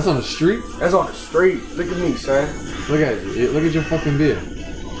 That's on the street. That's on the street. Look at me, son. Look at it. Look at your fucking beer.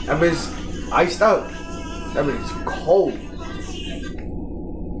 That bitch iced out. That bitch cold.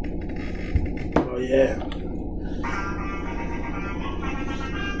 Oh yeah.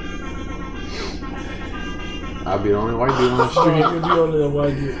 I'll be the only white dude on the Street. street. You be only the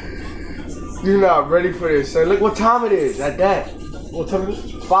white dude. You're not ready for this, son. Look what time it is. At that. What time is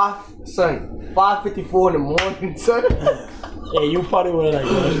it? 5:54 in the morning, son. Yeah, you probably would like.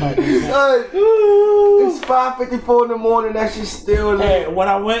 Son, it's 5:54 in the morning. That shit's still Hey, lit. when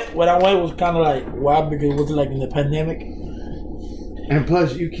I went, it was kind of like wild because it was like in the pandemic. And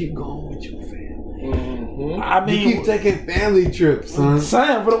plus, you keep going with your family. Mm-hmm. I You mean, keep taking family trips, son.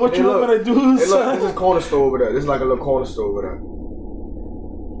 son, but what Hey, you look. want me to do, Hey, look, son? there's a corner store over there. There's like a little corner store over there.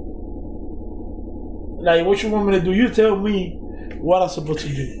 Like, what you want me to do? You tell me what I'm supposed to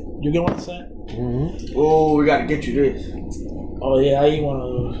do. You get what I'm saying? Mm-hmm. Oh, we gotta get you this. Oh yeah, I eat one of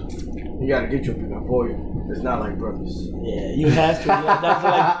those. You gotta get you a pickup for you. It's not like brothers. Yeah, you have to. That's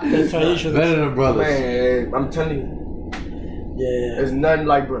like the tradition. Better than brothers. Man, I'm telling you, Yeah. there's nothing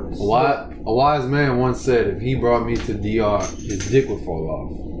like brothers. A wise man once said, if he brought me to DR, his dick would fall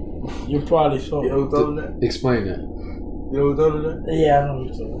off. You probably saw. You know who told him that? Explain that. You know who told him that? Yeah, I know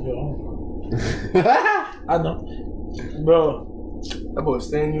what you're talking about. I know, bro. That boy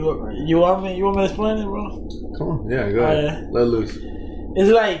staying you up right now. You want me to explain it, bro? Come on, yeah, go ahead. Yeah. Let loose. It's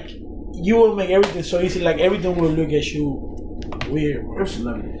like you will make everything so easy. Like everything will look at you weird, bro. You're a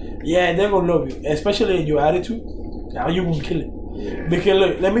celebrity. Yeah, they're gonna love you, especially in your attitude. Now you gonna kill it. Yeah. Because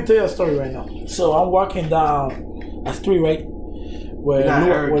look, let me tell you a story right now. So I'm walking down a street, right, where Not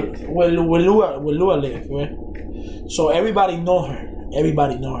Lua, arrogant. where Lua live, right? So everybody know her.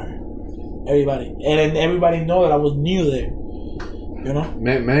 Everybody, and then everybody know that I was new there. You know?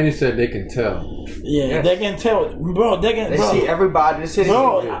 Manny said they can tell. Yeah, Yes. they can tell, bro. They can, They bro. see everybody. They see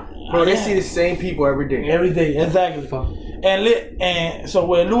Bro, Bro, they see the same people every day. Every day, exactly. And so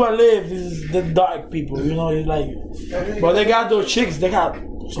where Lua lives is the dark people, you know. It's like, but they got those chicks. They got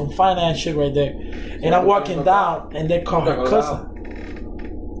some fine ass chick right there. And I'm walking down, and they call her cousin.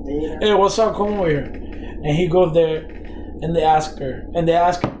 Hey, what's up? Come over here. And he goes there, and they ask her,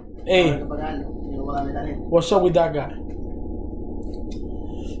 hey, what's up with that guy?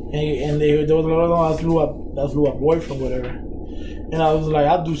 And they was like, oh, that's Lua boyfriend, whatever. And I was like,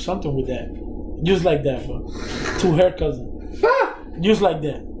 I'll do something with that. Just like that, bro. To her cousin. Just like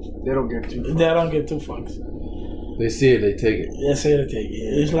that. They don't give two fucks. They don't give two fucks. They see it, they take it. They say they take it.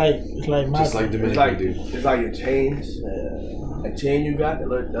 It's like my Just like Dominican do. It's like your chains. A chain you got, that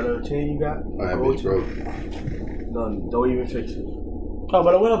little chain you got. That bitch broke. Don't even fix it. Oh,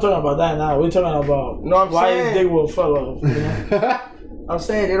 but we're not talking about that now. We're talking about why his dick will fall off. You know? I'm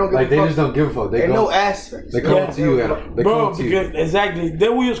saying they don't give like a they fuck. just don't give a fuck. They Ain't go, no aspects. They come to you, Adam. They bro, come to because you. exactly. They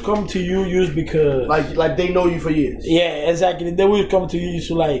will just come to you just because Like they know you for years. yeah, exactly. They will come to you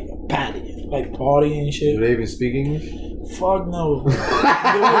to like party and shit. Do they even speak English? Fuck no.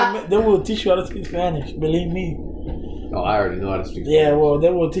 they will teach you how to speak Spanish. Believe me. Oh, I already know how to speak. Yeah, well, they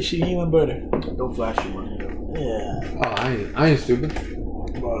will teach you even better. Don't flash your money though. Yeah. Oh, I ain't stupid.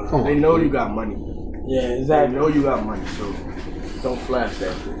 Come They on. know you got money. Yeah, They exactly. know you got money, so don't flash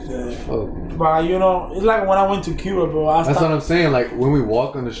that shit. Yeah. Oh. But you know, it's like when I went to Cuba, bro. That's what I'm saying. Like when we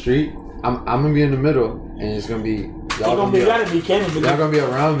walk on the street, I'm gonna be in the middle, and it's gonna be y'all You gotta be kidding me. y'all gonna be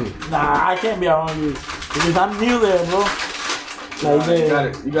around me. Nah, I can't be around you because I'm new there, bro.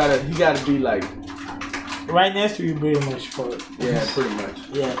 Like You gotta be like, right next to you, pretty much. For it. yeah, pretty much.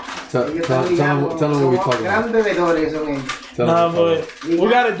 Yeah. Tell them what we talking about. Gran bebedores son ellos. Tell Nah, them but we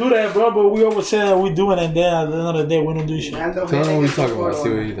gotta do that, bro. But we always say that we doing it, and then at the end of the day, we don't do shit. what we talking about. See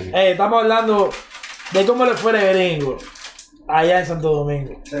what you think. Hey, estamos hablando de cómo le fue de gringo allá en Santo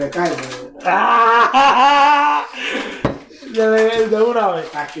Domingo. Se le cae, bro. ¡Ah! De una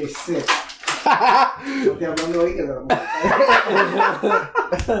vez. A que se. No estoy hablando hoy que se lo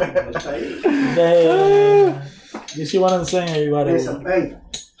You see what I'm saying, everybody? Hey,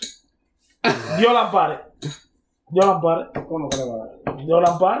 Dios la ampare. Dios la ampare. ¿cómo que le va a dar? Dios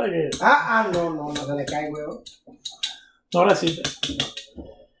la ampare que No se le cae, weón. no resiste.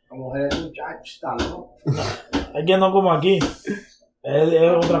 La mujer es un muchacho, está loco. Es que no como aquí. Es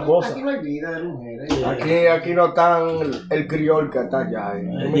otra cosa. Aquí no hay vida de mujeres. Aquí no están el criol que está allá.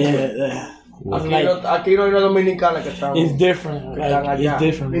 Yeah. Aquí no hay una dominicana que está. It's different. Like, it's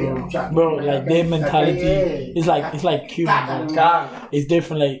different, bro. Like their mentality, it's like Cuban, bro. It's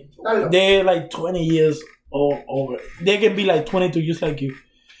different. Like they're like 20 years over. They can be like 22 just like you,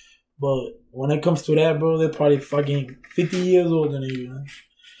 but when it comes to that, bro, they're probably fucking 50 years older than you. Man.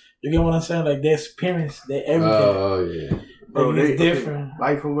 You get what I'm saying? Like their experience, their everything. Oh yeah. Bro, it's different.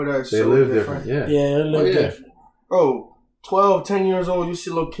 Life over there is They so live different. different. Yeah, Yeah. they live different. Bro, 12, 10 years old, you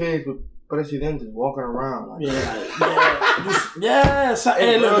see little kids with presidentes walking around. Like, Yeah. So,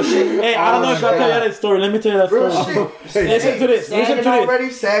 hey, look, hey, I don't know if I tell you that story. Let me tell you that story. Listen to this.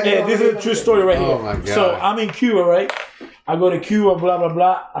 Hey, this is a true story right here. Oh my God. So I'm in Cuba, right? I go to Cuba, blah blah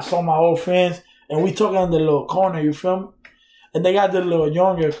blah. I saw my old friends, and we talking on the little corner. You feel me? And they got the little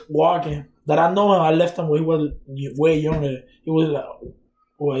younger walking that I know him. I left him when he was way younger. He was like,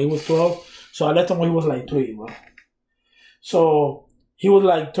 he was 12. So I left him when he was like 3, bro. So he was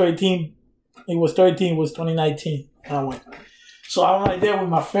like 13. He was 13. It was 2019. And I went. So I'm right there with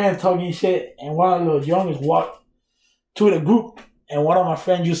my friend talking shit, and one of the little youngest walked to the group, and one of my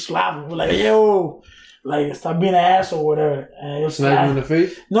friends just slapped him. We're like, yo, like stop being an ass or whatever. And it Smack him in the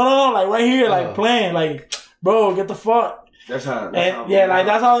face? No, like right here, like playing, like, bro, get the fuck. That's how. And yeah, like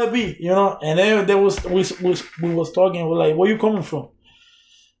that's how it be, you know. And then we was talking. We're like, where you coming from?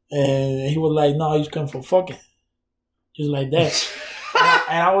 And he was like, no, he's coming from fucking, just like that.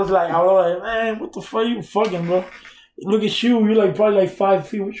 and I was like, man, what the fuck you fucking, bro? Look at you, you like probably like 5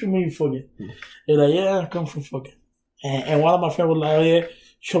 feet. What you mean you fucking? They're like, yeah, I come from fucking. And one of my friends was like, oh yeah,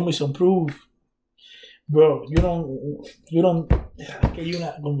 show me some proof, bro. You don't. You're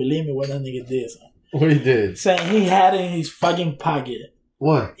not gonna believe me what that nigga did. Son. What he did? Saying he had it in his fucking pocket.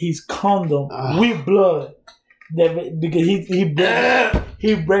 What? His condom with blood. Because he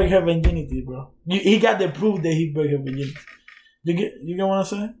break her virginity, bro. He got the proof that he break her virginity. You get what I'm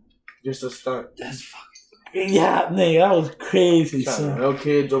saying? Just a stunt. That's fucking. Yeah, nigga, that was crazy, son. Little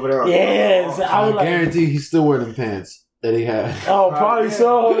kids over there. Yes, I was like, guarantee he's still wearing them pants that he had. Oh, probably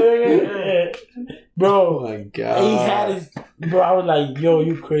so, nigga. Bro, Oh my God. he had his. Bro, I was like, yo,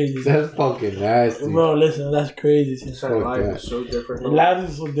 you crazy. That's fucking nasty. Bro, listen, that's crazy. Son. Life is so different. Life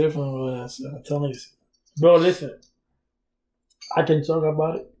is so different, bro. I'm telling you. Bro, listen. I can talk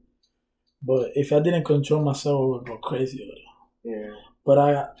about it. But if I didn't control myself, I would go crazy over there. Yeah. But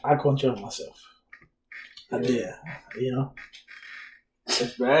I control myself. I did, you know.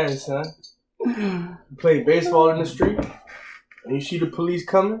 That's bad, son. You play baseball in the street, and you see the police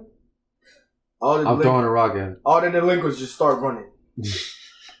coming. I'm throwing a rock at him. All the delinquents just start running.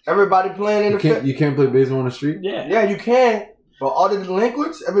 Everybody playing in the You can't play baseball on the street? Yeah. Yeah, you can. But all the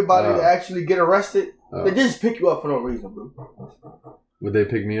delinquents, everybody that actually get arrested, they just pick you up for no reason, bro. Would they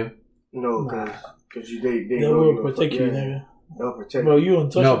pick me up? No, because they will protect you, nigga. They'll protect Bro, you. you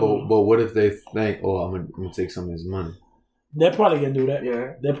untouchable. No, but what if they think, oh, I'm gonna take some of his money? They probably can do that.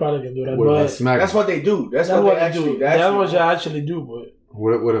 Yeah. They probably can do that. What if I But smack That's him? what they do. That's that's what what they they do. actually. That's what you actually do,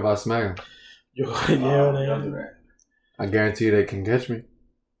 but What if I smack him? you Don't do that. I guarantee you they can catch me.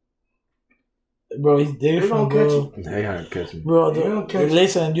 bro, he's They different, don't catch bro. They gotta catch me. Bro, They don't catch you.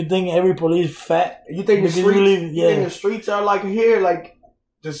 listen, you think every police fat? You think the Because you streets? live- You think yeah. the streets are like here, like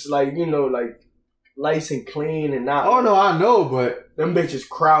just like like nice and clean and not. Oh no, I know, but Them bitches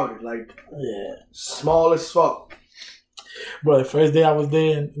crowded, like Yeah. small as fuck. Bro, the first day I was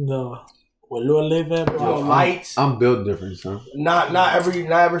there in the where Lord live at, No bro. lights. I'm built different, son. Not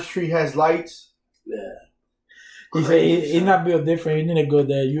every street has lights. He said it's not built different. You need to go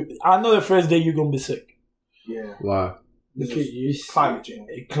there. I know the first day you're gonna be sick. Yeah. Why? Because you Climate change.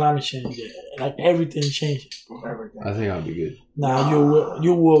 Climate change, yeah. Like everything changes. Everything. I think I'll be good. Nah,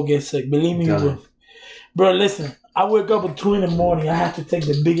 you will get sick. Believe me, you Tell will. him. Bro, listen. I wake up at 2 a.m. I have to take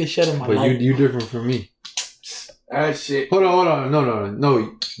the biggest shit of my But life. you different from me. That shit. Hold on.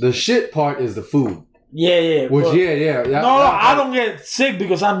 No. The shit part is the food. Yeah. Which, bro. yeah. No, I don't get sick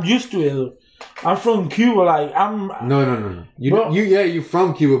because I'm used to it. I'm from Cuba. Like I'm. No. Bro. You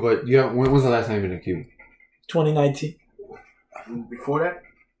from Cuba, but when's the last time you been to Cuba? 2019. Before that.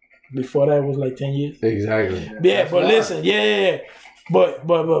 Before that was like 10 years. Exactly. Yeah, but listen, yeah. But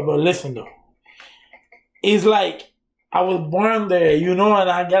listen though. It's like I was born there, you know, and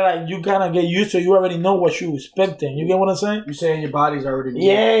I got like you kind of get used to it. You already know what you expecting. You get what I'm saying? You saying your body's already.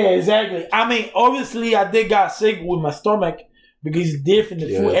 Yeah, exactly. I mean, obviously, I did got sick with my stomach because it's different.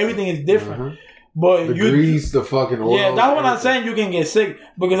 The food, everything is different. Uh-huh. But The grease, the fucking oil. yeah, that's what I'm everything. saying. You can get sick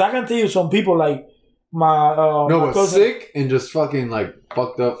because I can tell you some people like my No, my but cousin, sick and just fucking like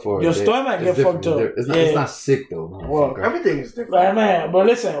fucked up for Your a day. stomach It's get different. fucked up. It's not, Yeah. it's not sick though. Well, motherfucker. Everything is different. Like, man, but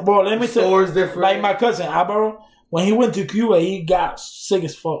listen, bro, let me tell you. Store's different. Like my cousin Alvaro, when he went to Cuba, he got sick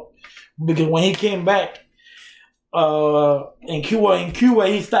as fuck because when he came back, in Cuba,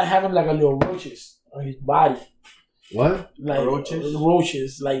 he started having like a little roaches on his body, What? like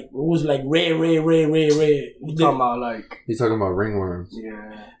Roaches? like it was like red. You talking about like. He's talking about ringworms.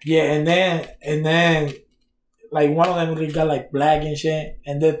 Yeah. Yeah, and then like one of them really got like black and shit,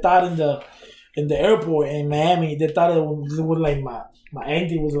 and they thought in the airport in Miami, they thought it was like my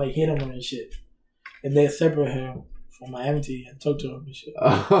auntie was like hitting him and shit, and they separate him from my auntie and talk to him and shit.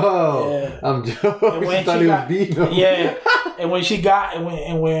 Oh, Yeah. I'm joking. And when I thought she he was got- beating him. Yeah, and when she got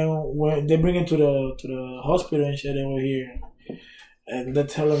when they bring him to the hospital and shit, they were here, and they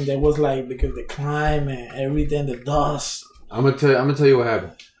tell him that was like because the climate and everything, the dust. I'm gonna tell you what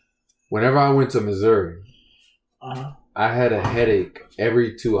happened. Whenever I went to Missouri, I had a headache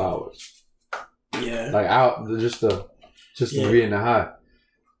every 2 hours. Yeah. Like out just to Yeah. be in the high.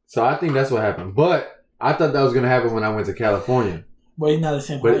 So I think that's what happened. But I thought that was gonna happen when I went to California. But it's not the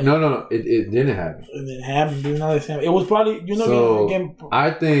same. But height. no, it didn't happen. It didn't happen. It's not the same. It was probably So getting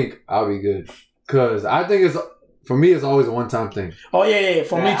I think I'll be good. Cause I think for me it's always a one time thing. Oh yeah.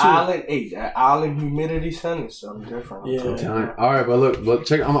 For me too. That island humidity, son, is something different. Yeah. I'm telling you. All right, but look,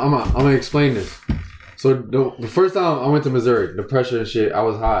 check. I'm gonna explain this. So the first time I went to Missouri, the pressure and shit, I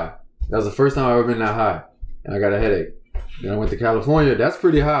was high. That was the first time I ever been that high, and I got a headache. Then I went to California. That's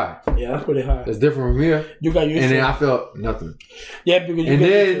pretty high. Yeah, that's pretty high. That's different from here. You got used And to then it. I felt nothing. Yeah, because you And got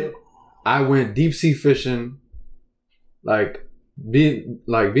used to then it. I went deep sea fishing. Like being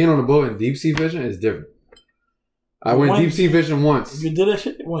on a boat and deep sea fishing is different. I went When? deep sea fishing once. You did that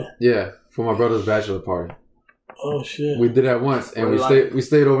shit when? Yeah, for my brother's bachelor party. Oh shit. We did that once, and What, we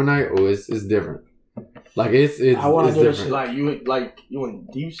stayed overnight. Oh, it's different. Like it's I wanna it's do that different. Like you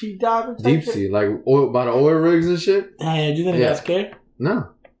went deep sea diving. type Deep shit? sea, like oil, by the oil rigs and shit. Damn, you didn't Yeah. get scared? No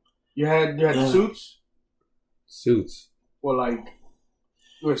You had Yeah. suits, suits. or like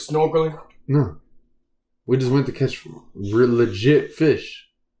you were snorkeling. No, we just went to catch legit fish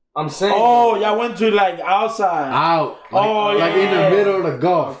I'm saying. Oh, y'all went to like outside. out. Oh, like yeah, in yeah. the middle of the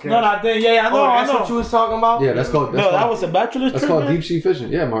Gulf. Okay. No, I think I know, Oh, I that's know. what you was talking about. Yeah, that's called. No, that was a bachelor's That's trip. called man? deep sea fishing.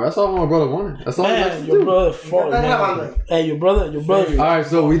 Yeah, Mark. That's all my brother wanted. That's all he likes Man, to your do. brother fought, That man. happened. Hey, your brother. All right,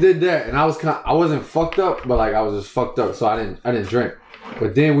 so we did that, and I wasn't fucked up, but like I was just fucked up, so I didn't drink.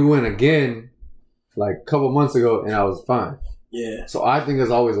 But then we went again, like a couple months ago, and I was fine. Yeah. So I think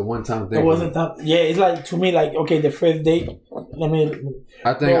it's always a one-time thing. It wasn't time. Yeah, it's like to me, like okay, the first date.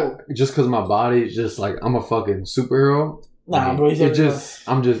 I think just because my body is just like I'm a fucking superhero. Nah, bro. I'm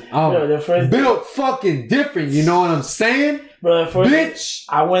the first built fucking different. You know what I'm saying? Bro, the first Bitch.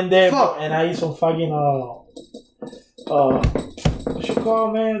 I went there bro, and I ate some fucking what you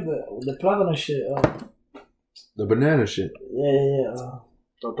call man the platinum shit. The banana shit. Yeah.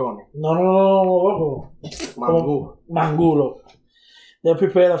 Totone. No. Mango. Mangulo. They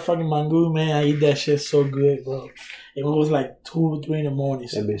prepared a fucking mango, man. I eat that shit so good, bro. It was like 2 3 in the morning.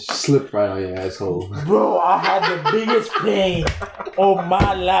 That bitch slipped right on your asshole. Bro, I had the biggest pain of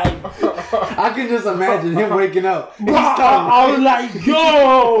my life. I can just imagine him waking up. Bro, I was like,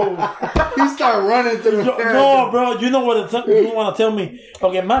 yo! He start running to the No, bro, you know what you want to tell me?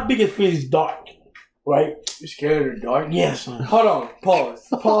 Okay, my biggest fear is dark, right? You scared of the dark? Yes, man. Hold on.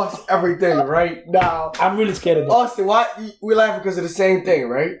 Pause everything right now. I'm really scared of dark. Austin, why we laughing because of the same thing,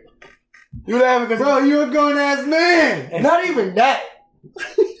 right? You laughing because bro, you a grown ass man. Not even that.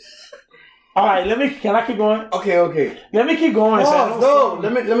 All right, can I keep going? Okay. Let me keep going. No,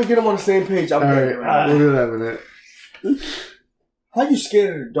 let me get them on the same page. I'm good. Right. We'll do that with that. How you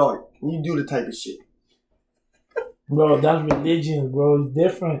scared of the dark when you do the type of shit? Bro, that's religion, bro. It's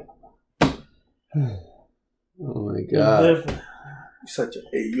different. Oh my god. It's different.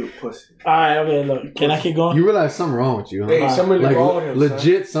 You a pussy. Alright, okay, look. Can I keep going? You realize something wrong with you, huh? Hey, something like, wrong with him.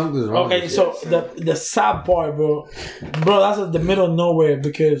 Legit, something's wrong okay, with so the sad part, bro, that's in the middle of nowhere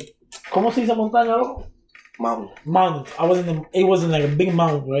because ¿cómo se dice montaña, bro? Mountain. It wasn't like a big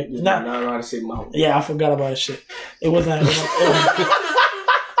mountain, right? Yeah, not know how to say mountain. Yeah, I forgot about that shit. It wasn't like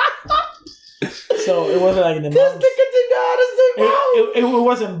so it wasn't like in the mountain. It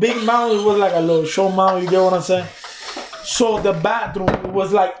wasn't big mountain, it was like a little short mountain, you get what I'm saying? So the bathroom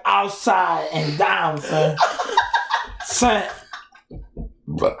was like outside and down, son.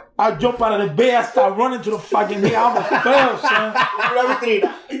 I jump out of the bed, I start running to the fucking nigga, I almost fell, son. Una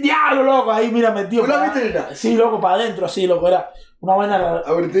vitrina. Diablo, loco, ahí mira metido. Una vitrina. Sí, loco, para adentro, así, loco, era una vaina.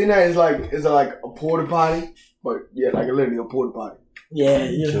 A vitrina is like a porta potty, but yeah, like literally a porta potty. Yeah.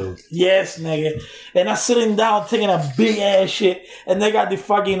 Yes, nigga. And I'm sitting down taking a big ass shit, and they got the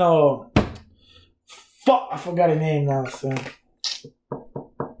fucking I forgot the name now, son.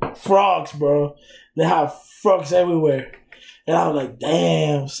 Frogs, bro. They have frogs everywhere. And I was like,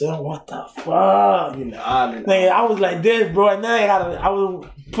 damn, son, what the fuck? You know, I was like this, bro. And then I was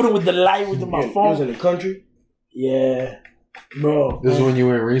putting with the light with my phone. You was in the country? Yeah. Bro. This is when you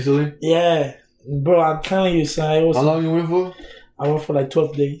went recently? Yeah. Bro, I'm telling you, son. How long you went for? I went for like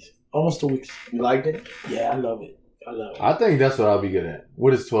 12 days. Almost 2 weeks. You liked it? Yeah, I love it. I think that's what I'll be good at.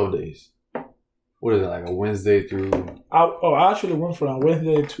 What is 12 days? What is it, like a Wednesday through... I actually went from a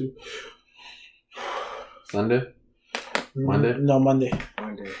Wednesday to... Sunday? Monday? No, Monday.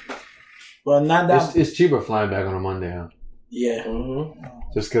 But not that... It's cheaper flying back on a Monday, huh? Yeah. Mm-hmm.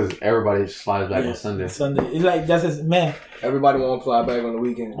 Just because everybody just flies back on Sunday. It's like, that's his... Man. Everybody want to fly back on the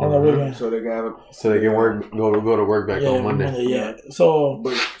weekend. On the weekend. So they can have it. So they can go to work back on Monday. Yeah. So...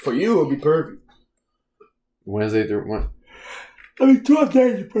 But for you, it'll be perfect. Wednesday through... What? 12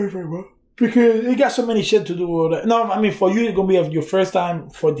 days is perfect, bro. Because it got so many shit to do. No, I mean, for you, it's going to be your first time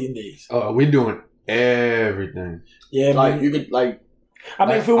 14 days. Oh, we doing everything. Yeah, like, man. you could, like... I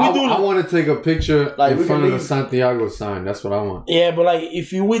mean, if we do... I want to take a picture like, in front of the Santiago sign. That's what I want. Yeah, but like,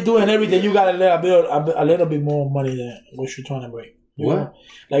 if we doing everything, you got a little bit more money than what you're trying to break. What? Know?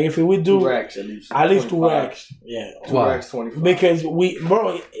 Like, if we do... 2 racks, at least. At least 2 racks. Yeah. 2 racks, 25. Because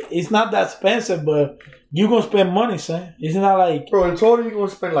it's not that expensive, but you're going to spend money, son. It's not like... Bro, in total, you're going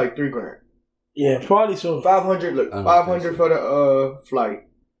to spend like $3,000. Yeah, probably so. 500, look, 500 for the flight.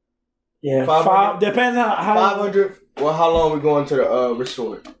 Yeah, 500. Depends on how... 500, well, how long we going to the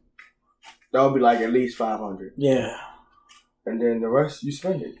resort? That would be like at least 500. Yeah. And then the rest, you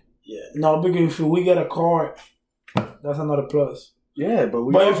spend it. Yeah. No, because if we get a car, that's another plus. Yeah, but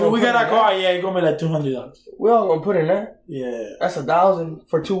if we get a car, yeah, it's going to be like $200. We all going to put in that. Yeah. That's $1,000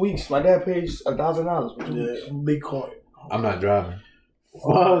 for 2 weeks. My dad pays $1,000 for 2 weeks. Big car. I'm not driving.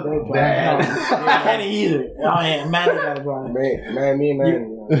 Fuck that. I can't either. I mean, Manny got to drive. Man, me and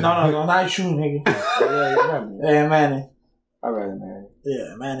Manny. No, not you, nigga. Yeah, Manny. I'd rather Manny.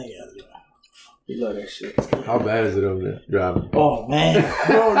 Yeah, Manny got to drive. He love that shit. How bad is it over there, driving? Oh, man.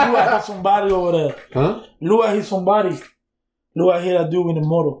 Bro, Lou hit somebody over there. Huh? Lou hit somebody. Lou hit a dude in the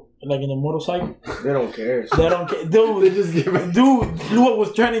motor. Like in the motorcycle. They don't care. They don't care. Dude, they just give it. Dude, Lou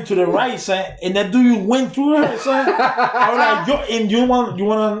was turning to the right, son, and that dude went through her, son. I was like, yo, and you want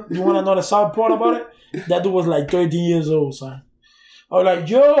to know the sad part about it? That dude was like 13 years old, son. I was like,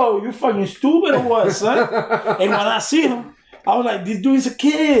 yo, you fucking stupid or what, son? And when I see him, I was like, this dude is a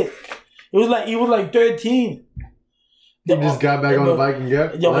kid. He was like 13. He just got back on the bike and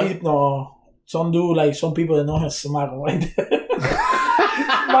got. No, some dude, like some people that know him smack him right there.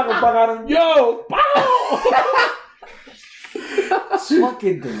 Smack him back at him, yo, pow!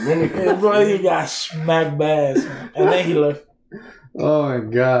 Fucking Dominican. And bro, he got smacked bad, son. And then he left. Oh my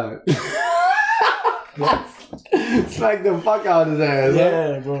god. Smack the fuck out of his ass.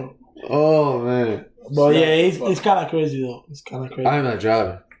 Yeah, bro. Oh man. But yeah, it's kind of crazy though. It's kind of crazy. I'm not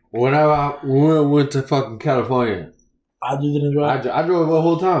driving. Whenever I went to fucking California, I just didn't drive. I drove the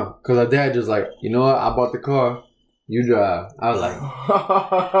whole time because our dad just like, you know what? I bought the car. You drive. I was like,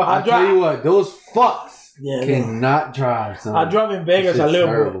 I tell you what, those fucks cannot drive. Son. I drove in Vegas a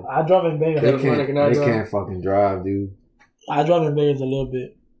little bit. I drove in Vegas. They can't fucking drive, dude. I drove in Vegas a little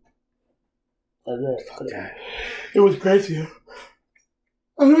bit. Fuck that. It was crazy.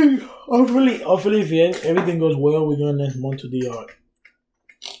 I mean, hopefully, if everything goes well, we're going next month to DR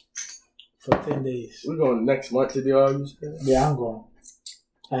for 10 days. We're going next month to DR. Yeah, I'm going.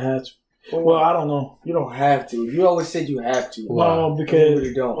 I had to. Well, I don't know. You don't have to. You always said you have to. No, because you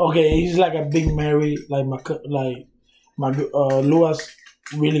really don't. Okay, he's like a big married, like my Lua's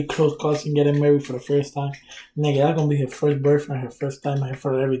really close cousin getting married for the first time. Nigga, that's gonna be her first birthday, her first time, her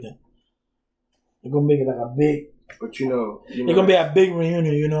first everything. It's gonna make it like a big. But you know it's gonna be a big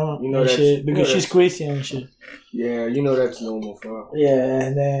reunion, you know and shit, because she's Christian and shit. Yeah, you know that's normal for her. Yeah,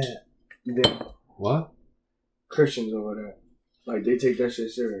 and then what? Christians over there, like they take that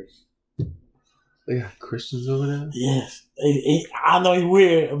shit serious. They got Christians over there? Yes. I know it's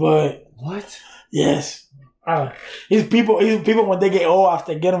weird, but... What? Yes. These people when they get old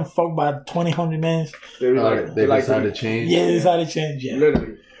after getting fucked by 200 men. They decide to change? Yeah, they decide to change, yeah.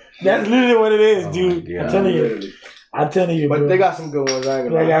 Literally. That's literally what it is, dude. I'm telling you. Literally. I'm telling you, but bro. They got some good ones.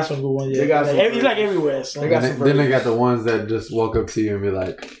 They got some good ones, yeah. They got it's like everywhere, so. Then they got the ones that just walk up to you and be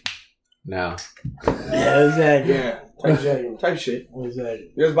like, now. Yeah, exactly. Yeah. Type shit.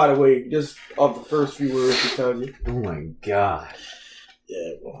 Exactly. Just by the way, just off the first few words he tells you. Oh my god.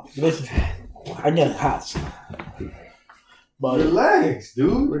 Yeah, bro. Listen, I get hot. Son. But relax,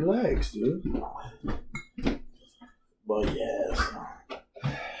 dude. Relax, dude. But yes.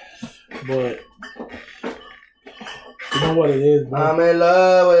 But you know what it is, bro? I'm in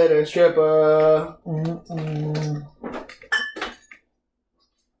love with a stripper.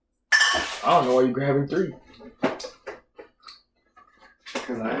 I don't know why you grabbing 3.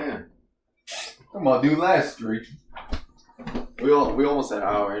 Because I am. Come on, dude. Last 3. We almost had an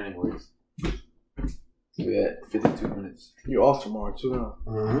hour anyways. We had 52 minutes. You off tomorrow too, huh?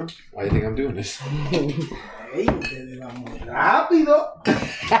 Uh-huh. Why do you think I'm doing this? Hey, ustedes vamos rápido.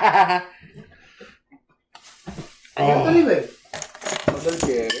 ¿Hay otro nivel? Cuando él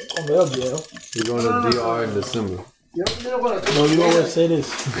quiere. Cuando yo quiero. We're going to DR in December. Yo no quiero con esto. No, you always say this.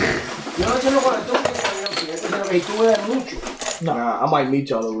 Yo no quiero con esto porque tú ves mucho. Nah, I might meet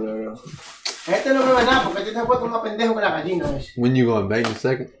y'all over there. Este no me ve nada porque este se ha puesto más pendejo que la gallina ese. When you going back in a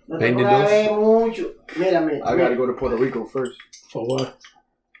second? No te voy a ver mucho. Mírame. I gotta go to Puerto Rico first. For what?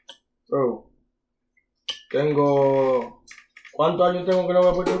 Bro. ¿Cuántos años tengo que no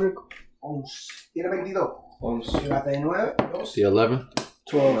voy a Puerto Rico? 11. ¿Tiene 22? 11. Llévate de 9, 12. The 11?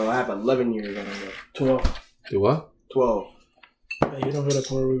 12. No, I have 11 years on there. 12. The what? 12. Man, you don't go to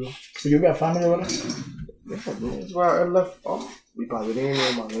Puerto Rico. So you got family over there? Yeah, that's where I left off. Mi padrino,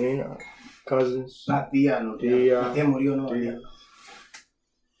 madrina, cousins. La tía no. Tía. Tía murió, no.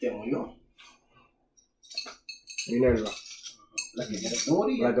 Tía murió. Minerva. La que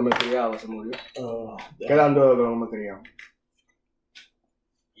murió. La que me criaba se murió. Quedan dos que no me criaban.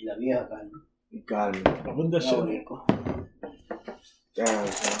 Y la vieja Carmen. Y Carmen. Apunta shit. Damn,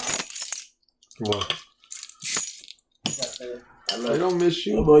 What? I don't miss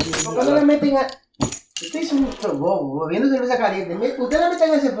you. ¿Por qué no le meten a...? Ustedes son mucho bobos, bebiendo cerveza caliente. Ustedes le meten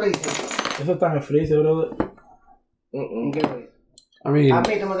a ese freezer. Eso está en el freezer, brother. ¿En qué freezer? I mean, A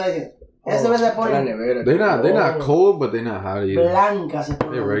mí, tú me estás diciendo. Esa cerveza se pone they're not cold, but they're not hot either. blanca. Se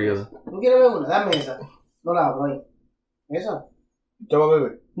pone. They're regular. ¿Tú quieres ver una? Dame esa. No la abro ahí. ¿Esa? ¿Te vas a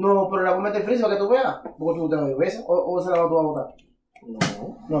beber? No, pero la voy a meter en freezer para que tú veas. Porque tú te la bebes esa. ¿O se la vas tú a botar?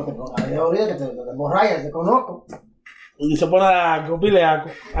 No te pongas. Ahorita que te borrayas, te conozco. Y se pone a compile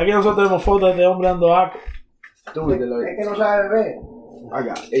aco. Aquí nosotros tenemos fotos de este hombre dando aco. Es que no sabe beber. I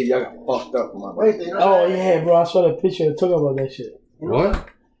got fucked up for my Oíste, no Oh sabe beber. yeah, bro, I saw the picture that talk about that shit. What?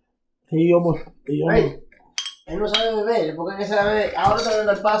 He almost. Ay, él no sabe beber, porque que se la bebe. Ahora está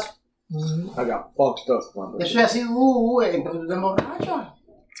dando el paso. I got fucked up for my Eso es así, entonces tú te emborrachas.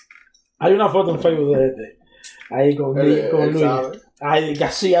 Hay una foto en Facebook de este. Ahí con Luis. Ay,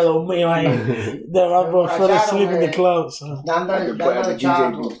 casi a dormir ahí. The bro fell asleep in the club. So. Dándole DJ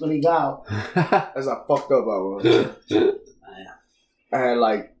chavo, booth. ligado. That's how fucked up I was. I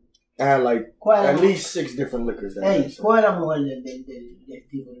had like ¿Cuál at es least 6 different liquors that Ey, night. So. ¿cuál es la mujer del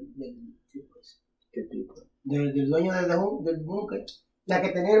tipo? Del tipo ese? ¿Qué tipo? Del dueño del búnker. La que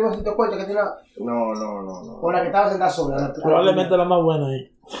tenía el bolsito corto, que tenía. No. O la que estaba sentada sola. Probablemente la más buena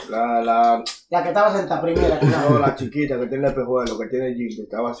ahí. La La que estaba sentada primera. no, la chiquita que tiene espejuelo, que tiene jean, que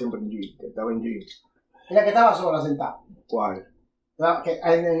estaba siempre en jean, que estaba en jean. La que estaba sola sentada. ¿Cuál?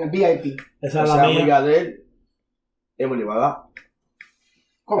 En el VIP. Esa es Esa la mía. amiga de él, Emily, ¿verdad?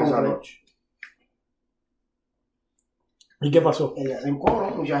 ¿Cómo? Esa que? noche. ¿Y qué pasó? Ella se coro,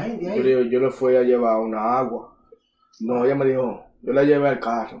 mucha gente Yo ahí. le, yo le fui a llevar una agua. No, ella me dijo, yo la llevé al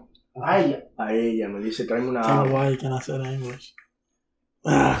carro. A ella. A ella, me dice, tráeme una Kind of agua. why can I say that in English?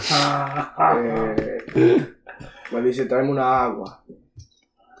 Me dice, tráeme una agua.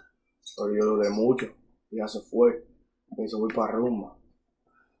 Pero yo lo de mucho. Y ya se fue. Me dice, voy para Roma.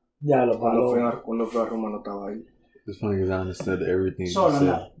 Ya lo paró. Cuando fui a Roma no estaba ahí. It's funny because I understood everything you Sola, said.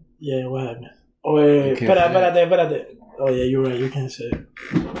 ¿no? Yeah, what happened? Oye, You can't espérate. Oh, yeah, you're right. You can't say it.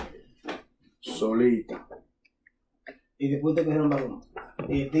 Solita. Y después te cogieron para uno.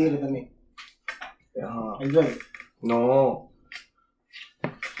 Y el tigre también. Ajá. El dueño. No.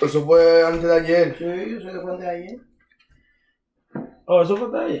 Eso fue antes de ayer. Sí, yo soy de Fuente de ayer. Oh, eso fue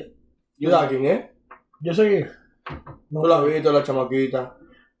de ayer. ¿Yo sabes quién es? Yo sé que. No, ¿Tú la has visto, la chamaquita? Yo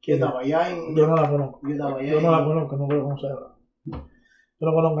 ¿quién es? estaba allá en. Yo no la conozco. Yo estaba allá. Yo no la conozco, no puedo conocerla. Yo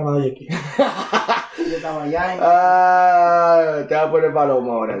no conozco a nadie aquí. Yo estaba allá en. Ah, te vas a poner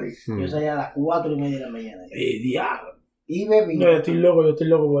paloma ahora, Liz. Yo salía a las 4:30 de la mañana. Diablo. Y bebí. No, yo estoy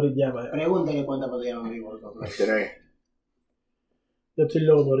loco por ir ya, para allá. Pregúntale cuántas botellas me bebí por favor. 3. Yo estoy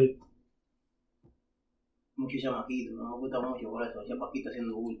loco por ir. Muchos chamaquitos, no me gusta mucho por eso. Chamaquitos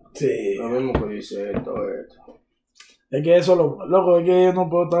haciendo bulto. Sí. Lo mismo que dice todo esto. Es que eso, loco, es que yo no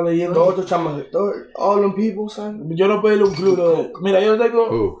puedo estar leyendo. Todos estos chamaquitos, all them people, son. Yo no puedo ir a un club de. Mira, yo tengo.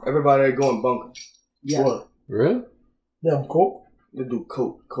 Ooh, Everybody going bunker. Ya. What? really? Damn, coke. They do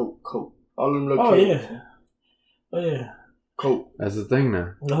coke. All them little Oh, kids. yeah. Oh, yeah. Coke. That's the thing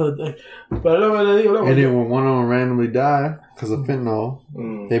now. Pero lo que le digo, loco. And then when one of them randomly die because of fentanyl,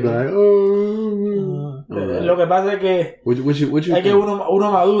 they be like, oh. Lo que pasa es que. What you Es que think?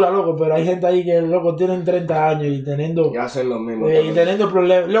 uno madura, loco, pero hay gente ahí que, loco, tienen 30 años y teniendo. Y hacen lo mismo. Y teniendo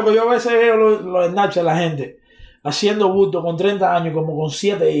problemas. Loco, yo a veces veo los snatches de la gente haciendo bulto con 30 años, como con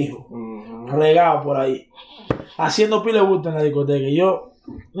 7 hijos, regados por ahí, haciendo pile de bulto en la discoteca. Y yo,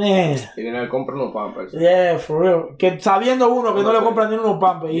 man, Y de compran unos pampers. yeah, for real. Que sabiendo uno que no le compran ni unos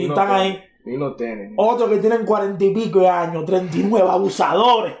pampers y están ahí. Y no tienen. Otros que tienen 40 y pico de años, 39,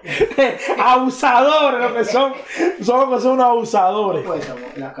 abusadores. Abusadores, lo que son unos abusadores. Pues estamos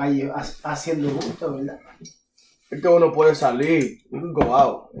en la calle haciendo bulto, ¿verdad? Es que uno puede salir. You can go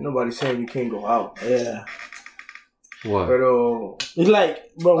out. Ain't nobody saying you can't go out. Yeah. What? Pero It's like,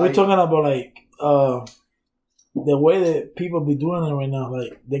 bro, we're Like- talking about like the way that people be doing it right now.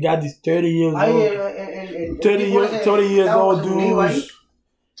 Like they got these 30 years Ahí old, 30 years old dudes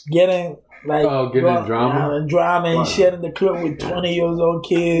getting like Oh, getting in drama? drama and Wow. shit in the club with 20 years old De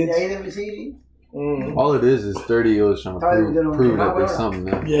kids. ahí de sí. All it is 30 years trying to prove that there's something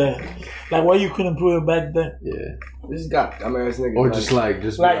there. Yeah, like why you couldn't prove it back then. Yeah. this got dumbass niggas. Or like,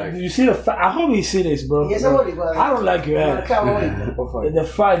 just be Like, like, you see the I hope you see this, bro. Y ese boricua. I don't like your ass. Chavo bonito. what fuck? The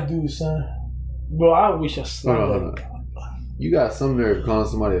fight dude, son. Bro, I wish I hold slapped on, that. hold on. You got some nerve calling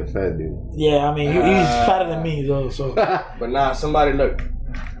somebody a fat dude. Yeah, I mean, he's fatter than me, though, so. But nah, somebody look.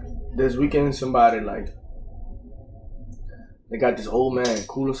 This weekend, somebody like they got this old man,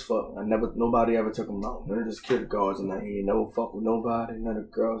 cool as fuck. Nobody ever took him out. None of this kid guards and that. He ain't never fuck with nobody. None of the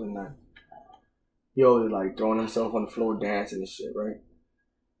girls and that. He always like throwing himself on the floor dancing and shit, right?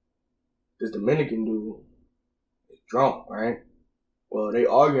 This Dominican dude is drunk, right? Well, they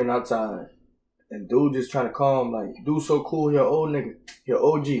arguing outside, and dude just trying to calm, like, dude so cool, he an old nigga, he an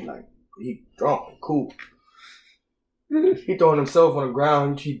OG, like, he drunk, cool. He throwing himself on the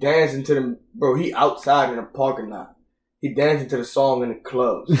ground, he dancing to them, bro, he outside in the parking lot. He dancing to the song in the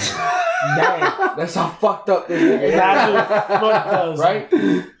clubs. Damn. That's how fucked up this nigga is. That's what fuck does. Right?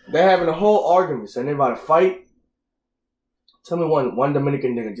 They're having a whole argument, so they about to fight. Tell me one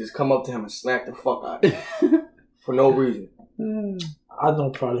Dominican nigga just come up to him and smack the fuck out of him. For no reason. I know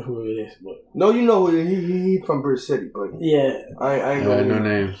probably who it is, but. No, you know he from Bridge City, but Yeah, I ain't Yeah, gonna no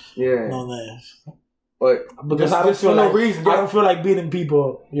names. Yeah. no names. But Because just, I don't just feel for like no reason. I don't feel like beating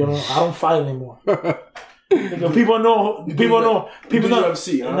people. You know, I don't fight anymore. Because people know. People know. People know.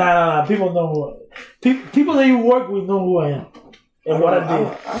 UFC, huh? Nah. People know who. People that you work with know who I am. and what I did.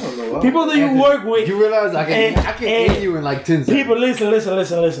 I don't know. People that you work with, You realize I can end you in like 10 seconds. people,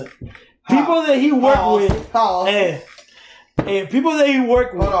 listen. People that he work with, How? people that he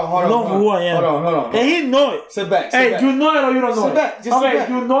work with Hold on. know who I am. Hold on. And he know it. Sit back. Hey, you know it or you don't know Sit it? back. Just sit Okay, back.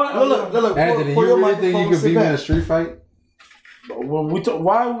 you know it. Or Look. Anthony, pull you your really think you microphone, could sit beat me in back. a street fight? Well,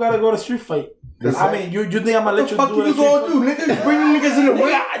 why we gotta go to street fight? I mean, you think I'm gonna let you What the fuck do you a going street through? Niggas bringing niggas in the fight?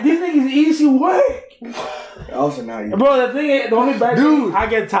 ring. Nigga, these niggas easy work. Also now you. Bro, the thing is, the only bad Dude. thing, I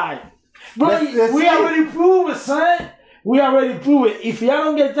get tired. Bro, That's we it. already proved it, son. We already proved it. If y'all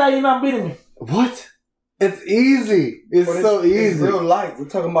don't get tired, you're not beating me. What? It's easy. It's But so it's easy. real life. We're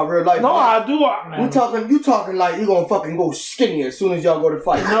talking about real life. No, I do. You talking like you gonna fucking go skinny as soon as y'all go to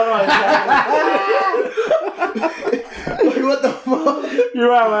fight. No, exactly. Like what the fuck? You're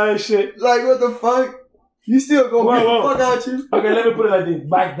right about that shit. Like what the fuck? You still gonna beat the fuck out you? Okay, let me put it like this.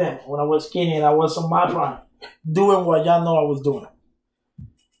 Back then, when I was skinny and I was on my prime, doing what y'all know I was doing,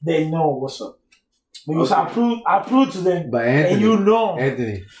 they know what's up. Because I proved to them, But Anthony, and you know.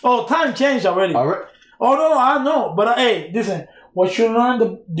 Anthony, Oh, time changed already. all right. Oh no, I know. But hey, listen. What you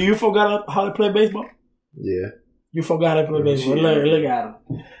learned? Do you forgot how to play baseball? Yeah. You forgot how to play baseball. Look at him.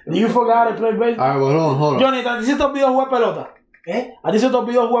 Do you forgot how to play baseball? All right, well, hold on. Johnny, ¿a ti se te olvidó jugar pelota? ¿A ti se te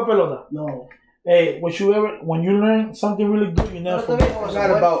olvidó jugar pelota? No. Hey, when you learn something really good, you never forget. It's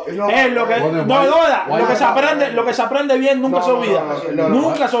not about. It's not Lo que, Well, then no, why- no, why- lo que se aprende bien nunca No, se no, olvida. no, no,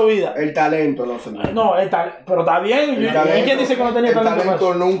 Nunca se olvida. el talento no se olvida. No, pero está bien. El ¿Y talento- quién dice que no tenía el talento para talento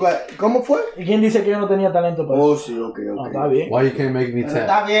eso? nunca. ¿Cómo fue? ¿Y quién dice que yo no tenía talento para eso? Oh, sí, ok. No, está bien. Why you can't make me Pero tap?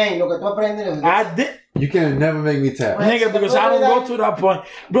 está bien, lo que tú aprendes. I did. You can never make me tap. Nigga, because I don't go to that point.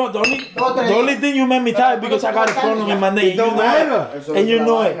 Bro, the only thing you made me tired because I got a problem in my neck. You know it. Eso And es you una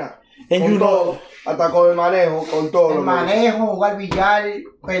know it. vaina. And Con you know todo. it. Hasta con el manejo, con todo. El lo que- manejo, jugar billar,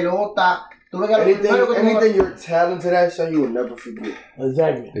 pelota. Tú ves que lo primero que tú Anything you're talented at, son, you will never forget.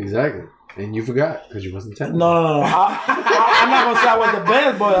 Exactly. Exactly. And you forgot because you wasn't tapping. No. I'm not gonna say I was the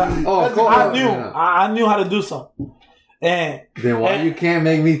best, but Oh, of course. I knew. Yeah. I knew how to do something. And Then why you can't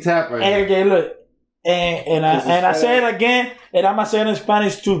make me tap right now? and okay, look, and I say it again, and I'm gonna say it in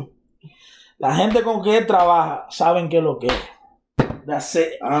Spanish too. La gente con que él trabaja saben qué es lo que es. That's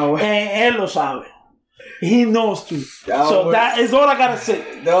it. Ah, bueno. And él lo sabe. He knows too. Ah, So bueno. that is all I gotta say.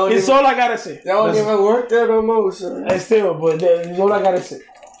 Don't It's even- all I gotta say. That don't That's- even work there no more, son. Still, but it's all I gotta say.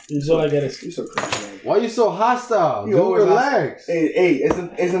 It's all I gotta say. You so crazy. Why you so hostile? You Dude, always relax. Hey,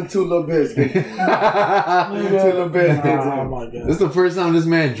 isn't two little bits. This Two little bits. Oh my God. is the first time this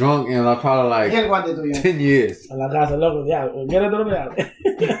man drunk in like probably Y like el guante tuyo. 10 years. En la casa, loco, ya. ¿Quieres dropear?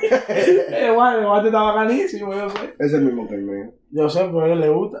 El guante estaba carísimo, yo sé. Es el mismo thing, man. Yo sé, pero a él le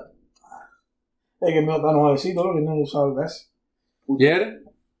gusta. Es que el mío está nuevecito, lo que no lo usado casi. ¿Quieres?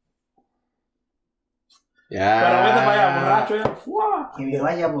 Ya. Pero vete para allá, borracho ya. ¡Fua! Que me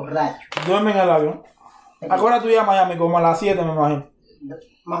vaya borracho. Duerme en el avión. ¿A qué hora tú llegas a Miami? Como a las 7, me imagino.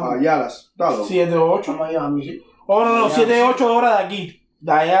 Más o Ah, menos. ya las. Está loco. 7 o 8. Vamos a ir a mi sitio. Oh, no, 7 o 8 horas de aquí.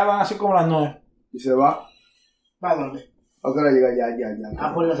 De allá van a ser como las 9. Y se va. ¿Para dónde? ¿A qué hora llega? Ya.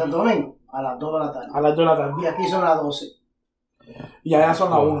 A por el Santo Domingo. A las 2 de la tarde. A las 2 de la tarde. Y aquí son las 12. Y allá son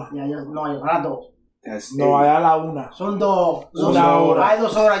las 1. No, a las 2. That's No, allá a las 1. Son 2. Una hora. Hay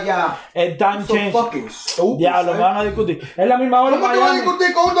 2 horas ya. El time so change. fucking stupid. Diablo, me van a discutir. Es la misma hora en ¿Cómo te vas a Miami.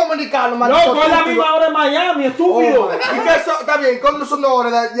 discutir con un dominicano, maldito Loco, es la estúpido? misma hora en Miami, Oh, estúpido. ¿y qué eso? Está bien, ¿cuándo son 2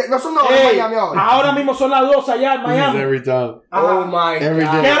 horas? No son 2 horas en Ey, Miami ahora. ahora mismo son las 12 allá en This is Miami. every time. Oh my Every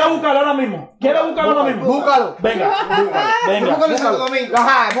God. day. Quiero buscarlo ahora mismo. Quiero buscarlo ahora mismo. Búscalo. Venga, venga. Búscalo en Santo Domingo.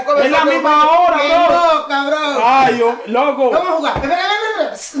 Ajá, búscalo. Es la Santo misma Domingo. hora, ¡Qué bro. no, cabrón! Ay, yo, loco. Vamos a jugar. Espera.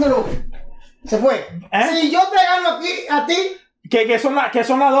 No lo busques. Se fue. Si yo te gano aquí a ti, Que son las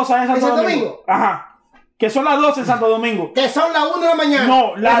 12 en Santo Santo Domingo. Domingo? Ajá. Que son las 12 en Santo Domingo. que son las 1 de la mañana.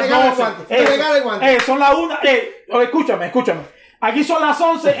 No, te las regalo el 12. guante. Te regalo el guante. Son las 1. Escúchame. Aquí son las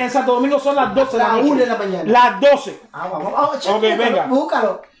 11, en Santo Domingo son las 12 de la Las noche. 1 de la mañana. Las 12. Vamos. Ok, venga.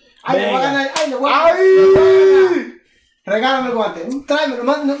 Búscalo. Ay, le voy a Venga. ganar. Ay, le voy a ganar. Regálame el guante. Tráemelo.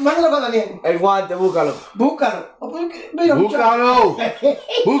 Mándalo con Daniel. El guante, búscalo. Búscalo. Mira, Búscalo.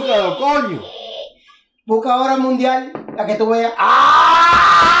 Búscalo, coño. Busca ahora mundial, la que tú veas.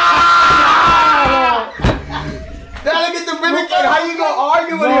 Dale que tu baby can. How you gonna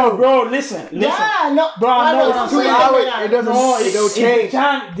argue with No, him? bro, listen. Ya, no. Bro, I know Bueno, it's sí, too ya, loud. mira. It doesn't- No, it don't it's change.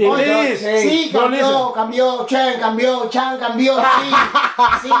 Chan, Oh, it don't is. change. Sí, Bro, listen. cambió, Chan cambió, sí, cambió,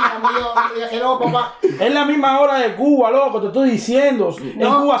 que no, papá. Es la misma hora de Cuba, loco, te estoy diciendo. En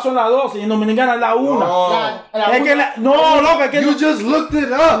No. Cuba son las 12 y en Dominicana es la 1. No. Es que no, loco, es que You just looked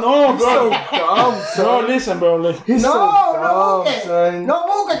it up. no, bro. So dumb, Bro, son. listen, bro, listen. He's so No, no busque. son. No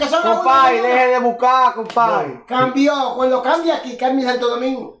busque, que son las Compadre, una. deje de buscar, compadre. Cambió. Cuando cambia aquí, cambia en Santo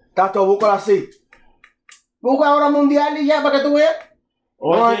Domingo. Tato, búscala así. Busca ahora mundial y ya para que tú veas.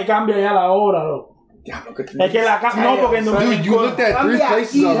 Oye, que cambia ya la hora, loco. Diablo, que Es que no, porque no. Dude, you looked at 3 Cambia places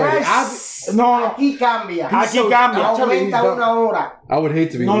aquí, already. No, Aquí cambia. aquí cambia. Aumenta una hora. I would hate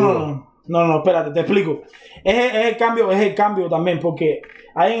to be rude. No, espérate, te explico. Es el cambio también, porque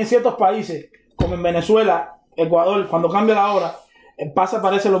hay en ciertos países, como en Venezuela, Ecuador, cuando cambia la hora,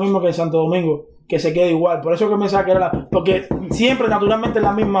 parece lo mismo que en Santo Domingo, que se queda igual. Por eso que pensaba que era porque siempre naturalmente es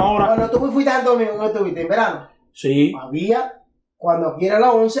la misma hora. Cuando tú fuiste a Santo Domingo, ¿no estuviste en verano? Sí. Había, cuando aquí era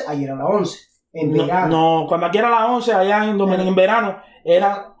las 11, ayer era las 11. En verano. No, cuando aquí era las 11, allá en verano,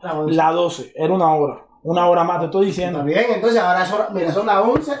 era las 12. Era una hora más, te estoy diciendo. Está bien, entonces ahora son las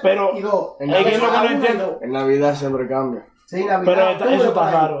 11 Pero y 2. es que es lo que no entiendo. En Navidad siempre cambia. Sí, Navidad, Pero octubre, eso por está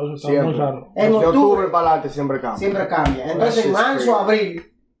ahí. raro, eso está muy Siempre. raro. En De octubre octubre para adelante siempre cambia. siempre cambia. Entonces en That's marzo, crazy.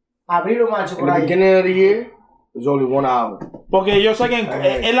 abril o marzo, In por the ahí. beginning of the year, there's only 1 hour. Porque yo sé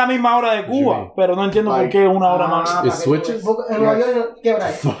que es la misma hora de Cuba, pero no entiendo por qué una hora más. para It que tú switches? veas. En Nueva York, ¿qué hora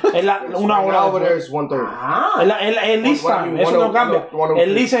es? Es una Right hora now over there después. is 1:30. Ah, El East time, eso no cambia.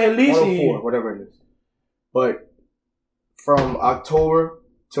 El East es el East y 104, whatever it is. But from October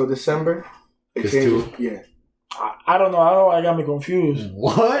till December, it It's changes. 2. Yeah. I don't know, I got me confused.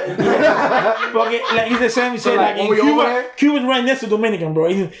 What? Porque like, it's the same, So, say, like, like in when we over Cuba, there- Cuba's right next to Dominican, bro.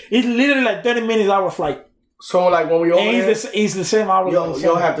 It's literally like 30 minutes hour flight. So like when we over And there, it's the same hour.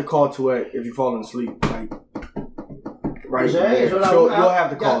 you'll have to call to it if you're falling asleep. Like, right sí, there. eso es la You'll una. have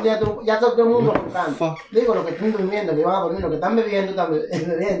to call. Ya todo el mundo roncando. Fuck. Digo, los que están durmiendo, que van a dormir, los que están bebiendo, están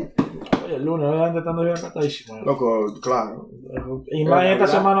bebiendo. Oye, el lunes, la gente está bien catadísima. Loco, claro. Y más en esta Navidad.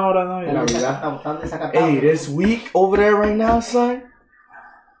 semana ahora no. En Navidad. Están desacatados. Hey, this week over there right now, son.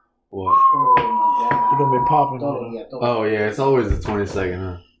 What? Oh, my God. You're gonna be popping. Todo bro. el día, todo. Oh, yeah, it's always the 22nd,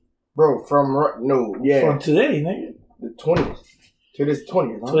 huh? Bro, no, yeah, From today, nigga. the 20th. To this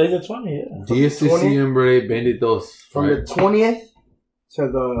 20th, huh? Today's the 20th, yeah. 10 diciembre 22. From Right. the 20th to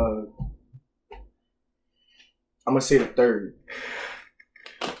the, I'm gonna say the 3rd.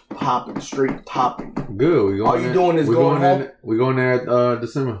 Popping, straight popping. Good. We going All you there- doing is we going home? We going there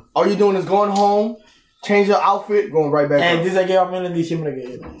December. All you doing is going home, change your outfit, going right back Él up. dice que va a ir en diciembre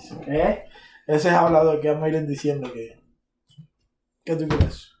que ¿Eh? ese es hablador que va a ir en diciembre que ¿Qué tú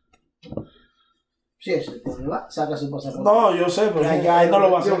crees? Sí, eso. Pues va, saca su pasaporte. No, yo sé, pero Ya, él no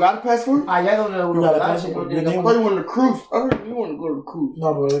lo va a You hacer. don't got a passport? Allá es donde uno Ya, va, la si paso, uno tiene yo que- I thought you wanted to cruise. I heard you wanted to go to the cruise.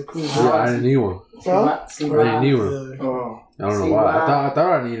 No, pero el cruz. Yeah, I didn't need one. si va, si I va, didn't need one. Oh. I don't know Sí, why. va. I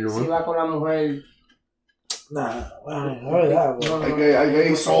thought I needed si one. va con la mujer. Nah, bueno, es verdad, bro. Hay que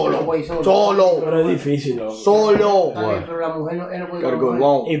ir solo. No puede ir solo. Solo. Pero es difícil, loco. Solo. Está bien, pero la mujer no, él no puede ir Gotta con go la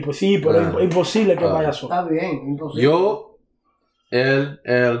mujer. alone. Sí, pero Ah. es imposible que Ah. vaya solo. Está bien, imposible. Yo, él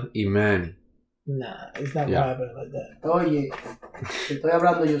y Manny. Nah, it's not Yeah. gonna happen like that. Oye, te estoy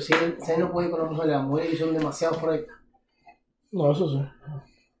hablando yo, si él no puede ir con la mujer, las mujeres son demasiado frescas. No, eso sí.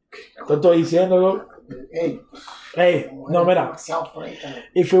 Te estoy diciendo, loco. Ey, Hey, las mujeres no, mira. demasiado frescas.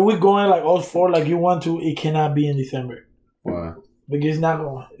 If we going like all four like you want to, it cannot be in December. Why? Because it's not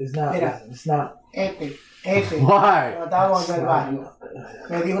going. It's not. Mira. It's not. Cuando Why? estábamos en el barrio,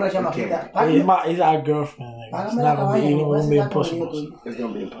 me dijo una chamaquita, It's our girlfriend. Like, it's págame la not gonna be. cabaña, It's no voy a gonna be sentar impossible. conmigo tú. It's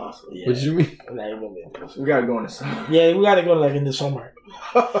gonna be impossible. Yeah. What you mean? Like, it's gonna be impossible. We gotta go in the summer. Yeah, we gotta go like in the summer.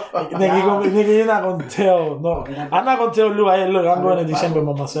 Nigga, you're not gonna tell. No, I'm not gonna tell Lou. Hey, look, I'm going in December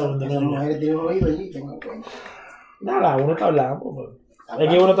by myself. In the Esas middle. mujeres tienen un oído allí, tengo en cuenta. Nada, uno está hablando. Pues. Es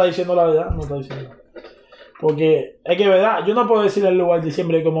que uno está diciendo la verdad, no está diciendo. Porque es que, verdad, yo no puedo decirle al lugar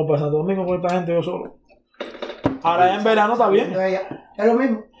diciembre cómo pasa domingo con esta gente yo solo. Ahora ya en verano está bien. Es lo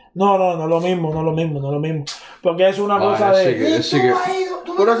mismo. No, lo mismo. Porque es una cosa that de. shit get- that shit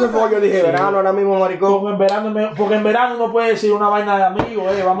get- Por eso fue que yo dije verano ahora mismo, maricón. Porque en verano uno puede decir una vaina de amigos,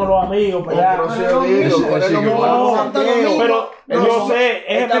 vamos los amigos, para allá. Pero sí yo digo, Ese- por ese eso que no no. vamos a Santo jangueo. Domingo. Pero yo sé, es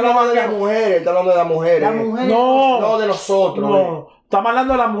el Está mismo hablando de las jangueo. mujeres, está hablando de las mujeres. La mujer. No, No de nosotros. no, estamos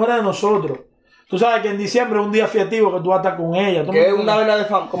hablando de las mujeres de nosotros. Tú sabes que en diciembre es un día festivo que tú vas a estar con ella. Que es una vaina de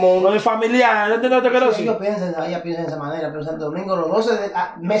como Lo de familiar, ¿no te quiero decir? Ellos piensan de esa manera, pero Santo Domingo, los 12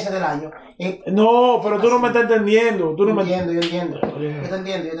 meses del año. No, pero tú no me estás entendiendo. Tú no me Yo entiendo. Yo te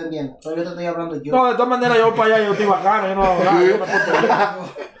entiendo. Pero yo te estoy hablando yo. No, de todas maneras yo voy para allá, yo estoy bacano, yo no hago nada, yo me porto bien.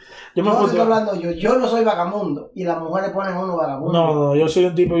 Yo me Yo te porto estoy bien. hablando yo. Yo no soy vagamundo. Y las mujeres ponen uno vagamundo. No, yo soy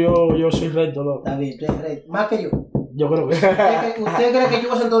un tipo, yo soy recto, loco. Está bien, tú eres rey. Más que yo. Yo creo que ¿Usted cree que yo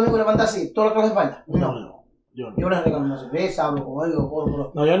voy a Santo Domingo y levantar así? ¿Todo lo que hace falta? No, yo no. Yo les regalo una cerveza, hablo con ellos,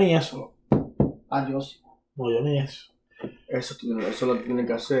 pero No, yo ni eso. adiós. No, yo ni eso. Eso lo tienes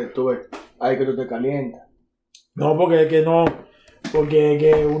que hacer, tú ves. Ahí que tú te calientas. No, porque es que no. Porque es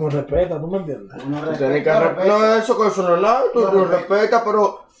que uno respeta, ¿tú me entiendes? Uno Tú respeta, tienes que no, eso con eso no es nada. Tú lo respetas,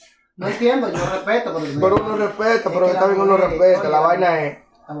 pero No entiendo, yo respeto, uno respeta, pero que también la uno mujer- respeta. oye, La vaina es.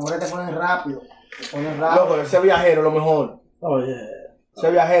 Las mujeres te ponen rápido. Te ponen rápido. Loco, ese viajero es lo mejor. Oh, yeah. Ese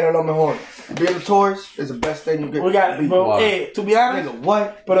viajero es lo mejor. Being a tourist is the best thing you can We got, be. but, Wow. hey, to be honest, Nigga,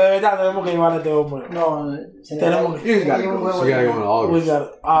 what? pero de verdad tenemos que llevar a este hombre. No, se le Tenemos da- que- You gotta lleva un go. huevo So you gotta go in adicional. We August.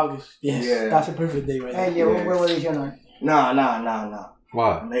 got August. Yes, Yeah. that's a perfect day right now. Lleva un Yeah. huevo adicional. Nah.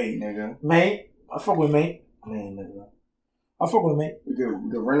 Why? May, nigga. May, I fuck with May. May, nigga. I fuck with May. We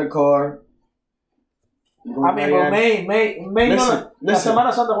could rent a car. We go I to mean, but Miami. May Listen, no, la listen.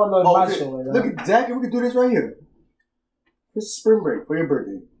 Semana Santa cuando es Oh, marzo, look, ¿verdad? look at Jackie, we could do this right here. This is spring break for your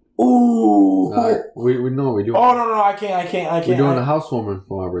birthday. Ooh. We know we do. Oh no, I can't. We're doing a housewarming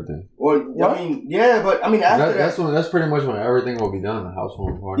for my birthday. Or What? I mean, yeah, but I mean after That's pretty much when everything will be done. The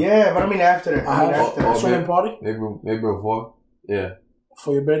housewarming party. yeah, but I mean after that. I mean I after have a that. swimming party Maybe before. Yeah.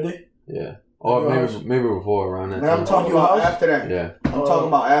 for your birthday. Yeah. Or Your house? maybe before around that Man, I'm time. talking Your about house? after that. Yeah. I'm talking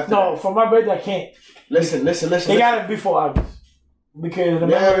about after. No, for my birthday I can't. Listen. They got it before August. Because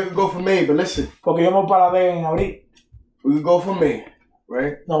remember, Yeah, we could go for May, but listen, porque yo me voy para La Vega en abril. we could go for May,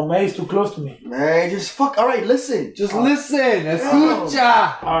 right? No, May is too close to me. Man, just fuck. All right, listen. Just listen. Oh.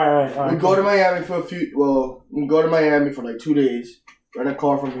 Escucha. All right. We go to Miami for a few. Well, we go to Miami for like 2 days. Rent a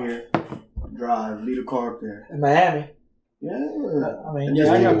car from here, drive, leave the car up there. in Miami. Yeah, I mean, and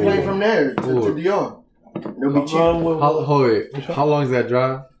just take a Ooh. plane from there to Ooh. DR. It'll be cheap. How long is that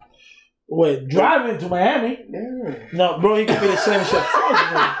drive? Wait, driving to Miami? Yeah. No, bro, you can be the same shit.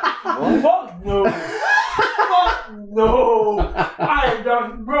 Fuck no. Fuck no. Fuck no. I ain't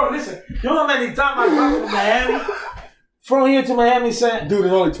done. Bro, listen. You know how many times I drive from Miami? From here to Miami, saying, Dude,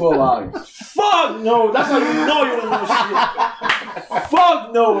 it's only 12 hours. fuck no. That's how you know you don't know shit.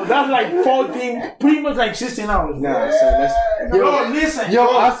 Fuck no. That's like 14, pretty much like 16 hours. Nah, son, that's. Bro, listen. Yo,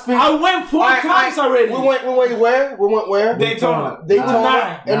 bro, I spent- I went four times already. We went where? We went where? Daytona. Daytona.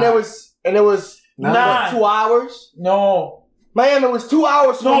 Nine. And it was Nine. 2 hours. No. Miami was 2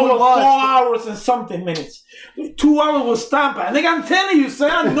 hours from No, where it we was 4 was. hours and something minutes. 2 hours was Tampa. Nigga, I'm telling you,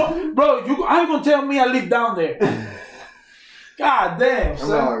 son. No, bro, how you gonna tell me I live down there? God damn, I'm not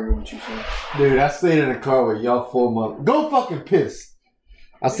son. arguing with you, son. Dude, I stayed in the car with y'all 4 months. Go fucking piss.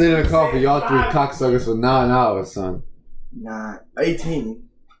 I stayed in the car for y'all 3 cocksuckers for 9 hours, son. Nah, 18.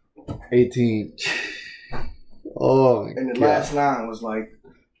 18. Oh my And the god. last 9 was like,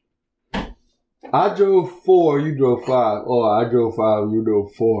 I drove 4, you drove 5. Oh, I drove 5, you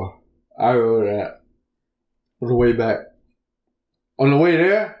drove 4. I remember that. On the way back. On the way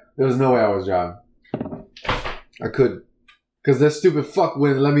there was no way I was driving. I couldn't. Cause that stupid fuck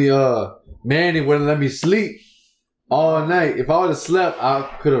wouldn't let me, Manny wouldn't let me sleep all night. If I would have slept,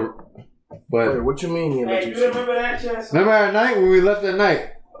 I could have. But wait, what you mean he let Hey, you you remember that shit? remember at night when we left at night?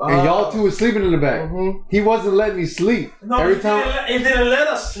 And y'all two was sleeping in the back. Mm-hmm. He wasn't letting me sleep. No, every it time didn't let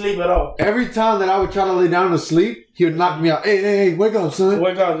us sleep at all. every time that I would try to lay down to sleep, he would knock me out. Hey, wake up, son.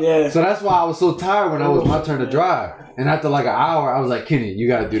 Wake up, yeah. So that's why I was so tired when it was my turn to drive. And after like an hour, I was like, Kenny, you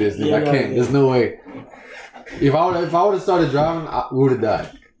gotta do this, dude. Yeah, I can't. yeah. There's no way. If I would have started driving, we would have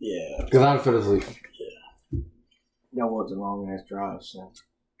died. Yeah. Because I'd have fell asleep. That was a long ass drive, son.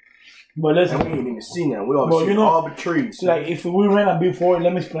 But listen, And we ain't even seen that. We all But seen you know- all the trees. it's like if we rent a B4,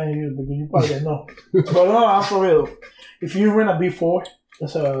 let me explain to you because you probably don't know. But no, I'm for real. If you rent a B4,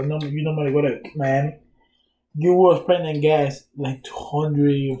 that's a number you normally go to Miami. You will spend in gas like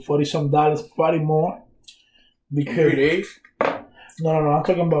 $240 some, probably more. In 3 Because days? no, I'm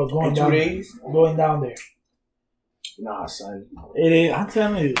talking about going In 2 down. days? Going down there. Nah, son. It is. I'm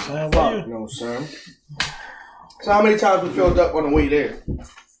telling you, son. What Fuck you, no, son. So how many times we filled up on the way there?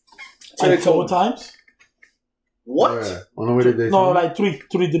 like 4 times? What? Yeah. On the way to Daytona? No, like three.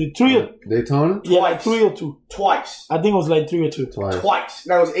 Daytona? Yeah, like Twice. 3 or 2. Twice. I think it was like 3 or 2. Twice.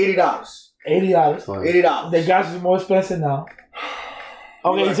 That was $80. $80. Twice. $80. The gas is more expensive now.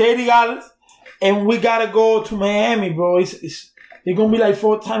 Okay, it's $80, and we gotta go to Miami, bro. It's gonna be like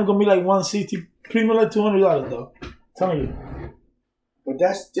 4 times. Gonna be like $160, pretty much like $200 though. Telling you. But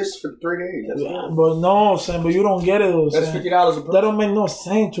that's just for 3 days. That's good. But no, son. But you don't get it though. That's Son. $50 a person. That don't make no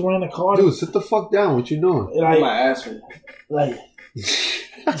sense to rent a car. Dude, sit the fuck down. What you doing? Like, My ass hurt. like.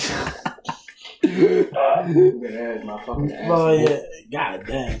 My fucking ass. But yeah, god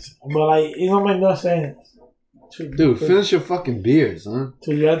damn. But like, it don't make no sense. Dude, finish your fucking beer, son.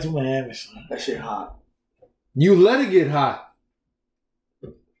 To get to Miami, son. That shit hot. You let it get hot.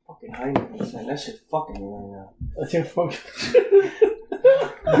 Fucking Heineken, man. That shit fucking me right now. That's your fucking.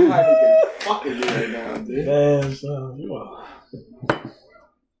 Heineken fucking me right now, dude. Damn, son. You are.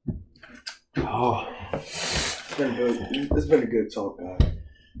 Oh. It's been good. It's been a good talk, guys.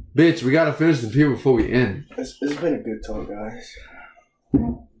 Bitch, we gotta finish the beer before we end. It's been a good talk, guys.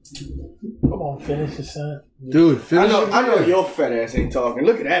 Come on, finish it, son. Dude, finish it. I know your fat ass ain't talking.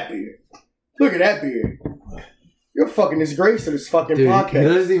 Look at that beard. Look at that beard. You're fucking disgrace to this fucking Dude, he podcast.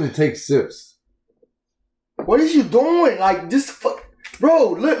 doesn't even take sips. What is you doing? Like this,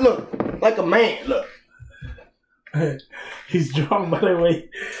 bro. Look, like a man. Look. He's drunk, by the way.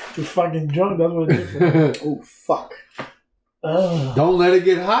 He's fucking drunk. That's what it's different. Oh fuck. Don't let it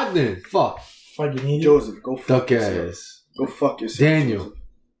get hot then. Fuck. Fucking idiot. Joseph, go fuck Duck yourself. ass. Go fuck yourself. Daniel. Joseph.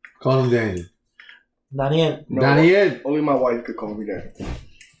 Call him Daniel. Daniel. No, Daniel. Only my wife could call me that.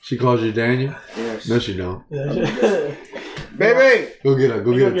 She calls you Daniel? Yes. No, she don't. Baby. Go get her.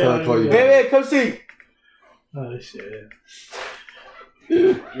 Go get her. Tell her to call you Daniel. Baby, come see. Oh, shit.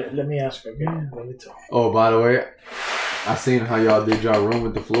 Let me ask her again. Let me talk. Oh, by the way, I seen how y'all did y'all room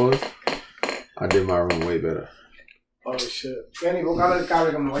with the floors. I did my room way better. Oh, shit. Kenny, búscame el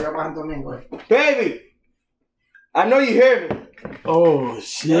cable que me voy a bajar domingo. Baby. I know you hear me. Oh,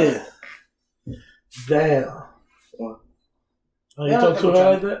 shit. Damn. What? Oh, you talk to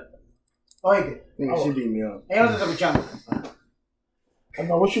her like that? Oíste, Nigga, she beat me up. ella no te está escuchando. I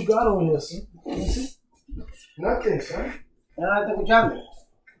know what you got over here, son. Let me see. Nothing, son. Ella no te está escuchando.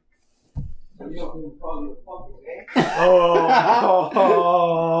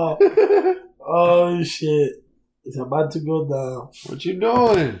 Oh, shit. It's about to go down. What you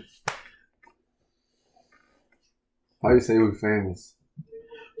doing? How you say we famous?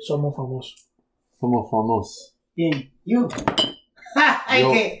 Somos famosos. Somos famosos. ¿Quién? You.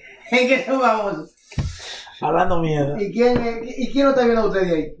 ¿En qué son famosos? Hablando mierda. ¿Y quién lo está viendo a usted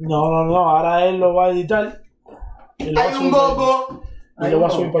de ahí? No. Ahora él lo va a editar. Y lo va a Hay subir un para- bobo. y lo va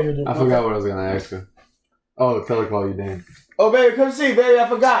a subir para YouTube. I forgot what I was gonna ask her. Oh, tell her to call you Dan. Oh, baby, come see, baby. I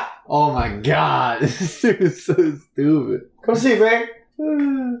forgot. Oh my god, this dude is so stupid. Come see, baby.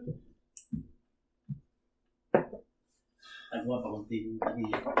 Está guapa contigo,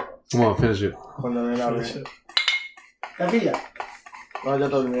 Come on, finish it. Cuando venga, baby. Taquilla, No, ya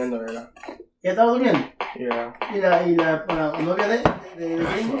estoy durmiendo, ¿verdad? ¿ya estaba durmiendo? Yeah. ¿Y la novia de quién?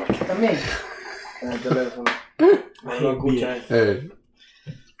 También. En el teléfono. No Ay, escucha. Hey,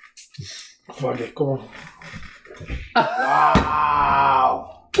 Fuck it, come on. Wow.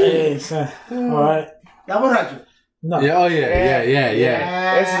 Hey, son. Alright. ¿Está borracho? No. yeah, oh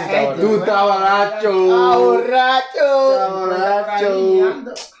yeah. Ese está borracho. Tú estás borracho.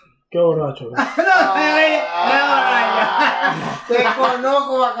 borracho. Qué borracho. No, te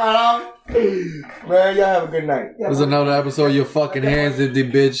conozco, bacalao. Man, y'all have a good night. This is another episode of Your Fucking Hands Empty,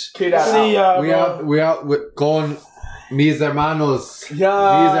 bitch. Kid out. See ya, We bro. out with con mis hermanos. Mis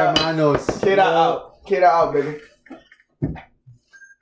Yeah. hermanos. Kid out. Kid out, baby.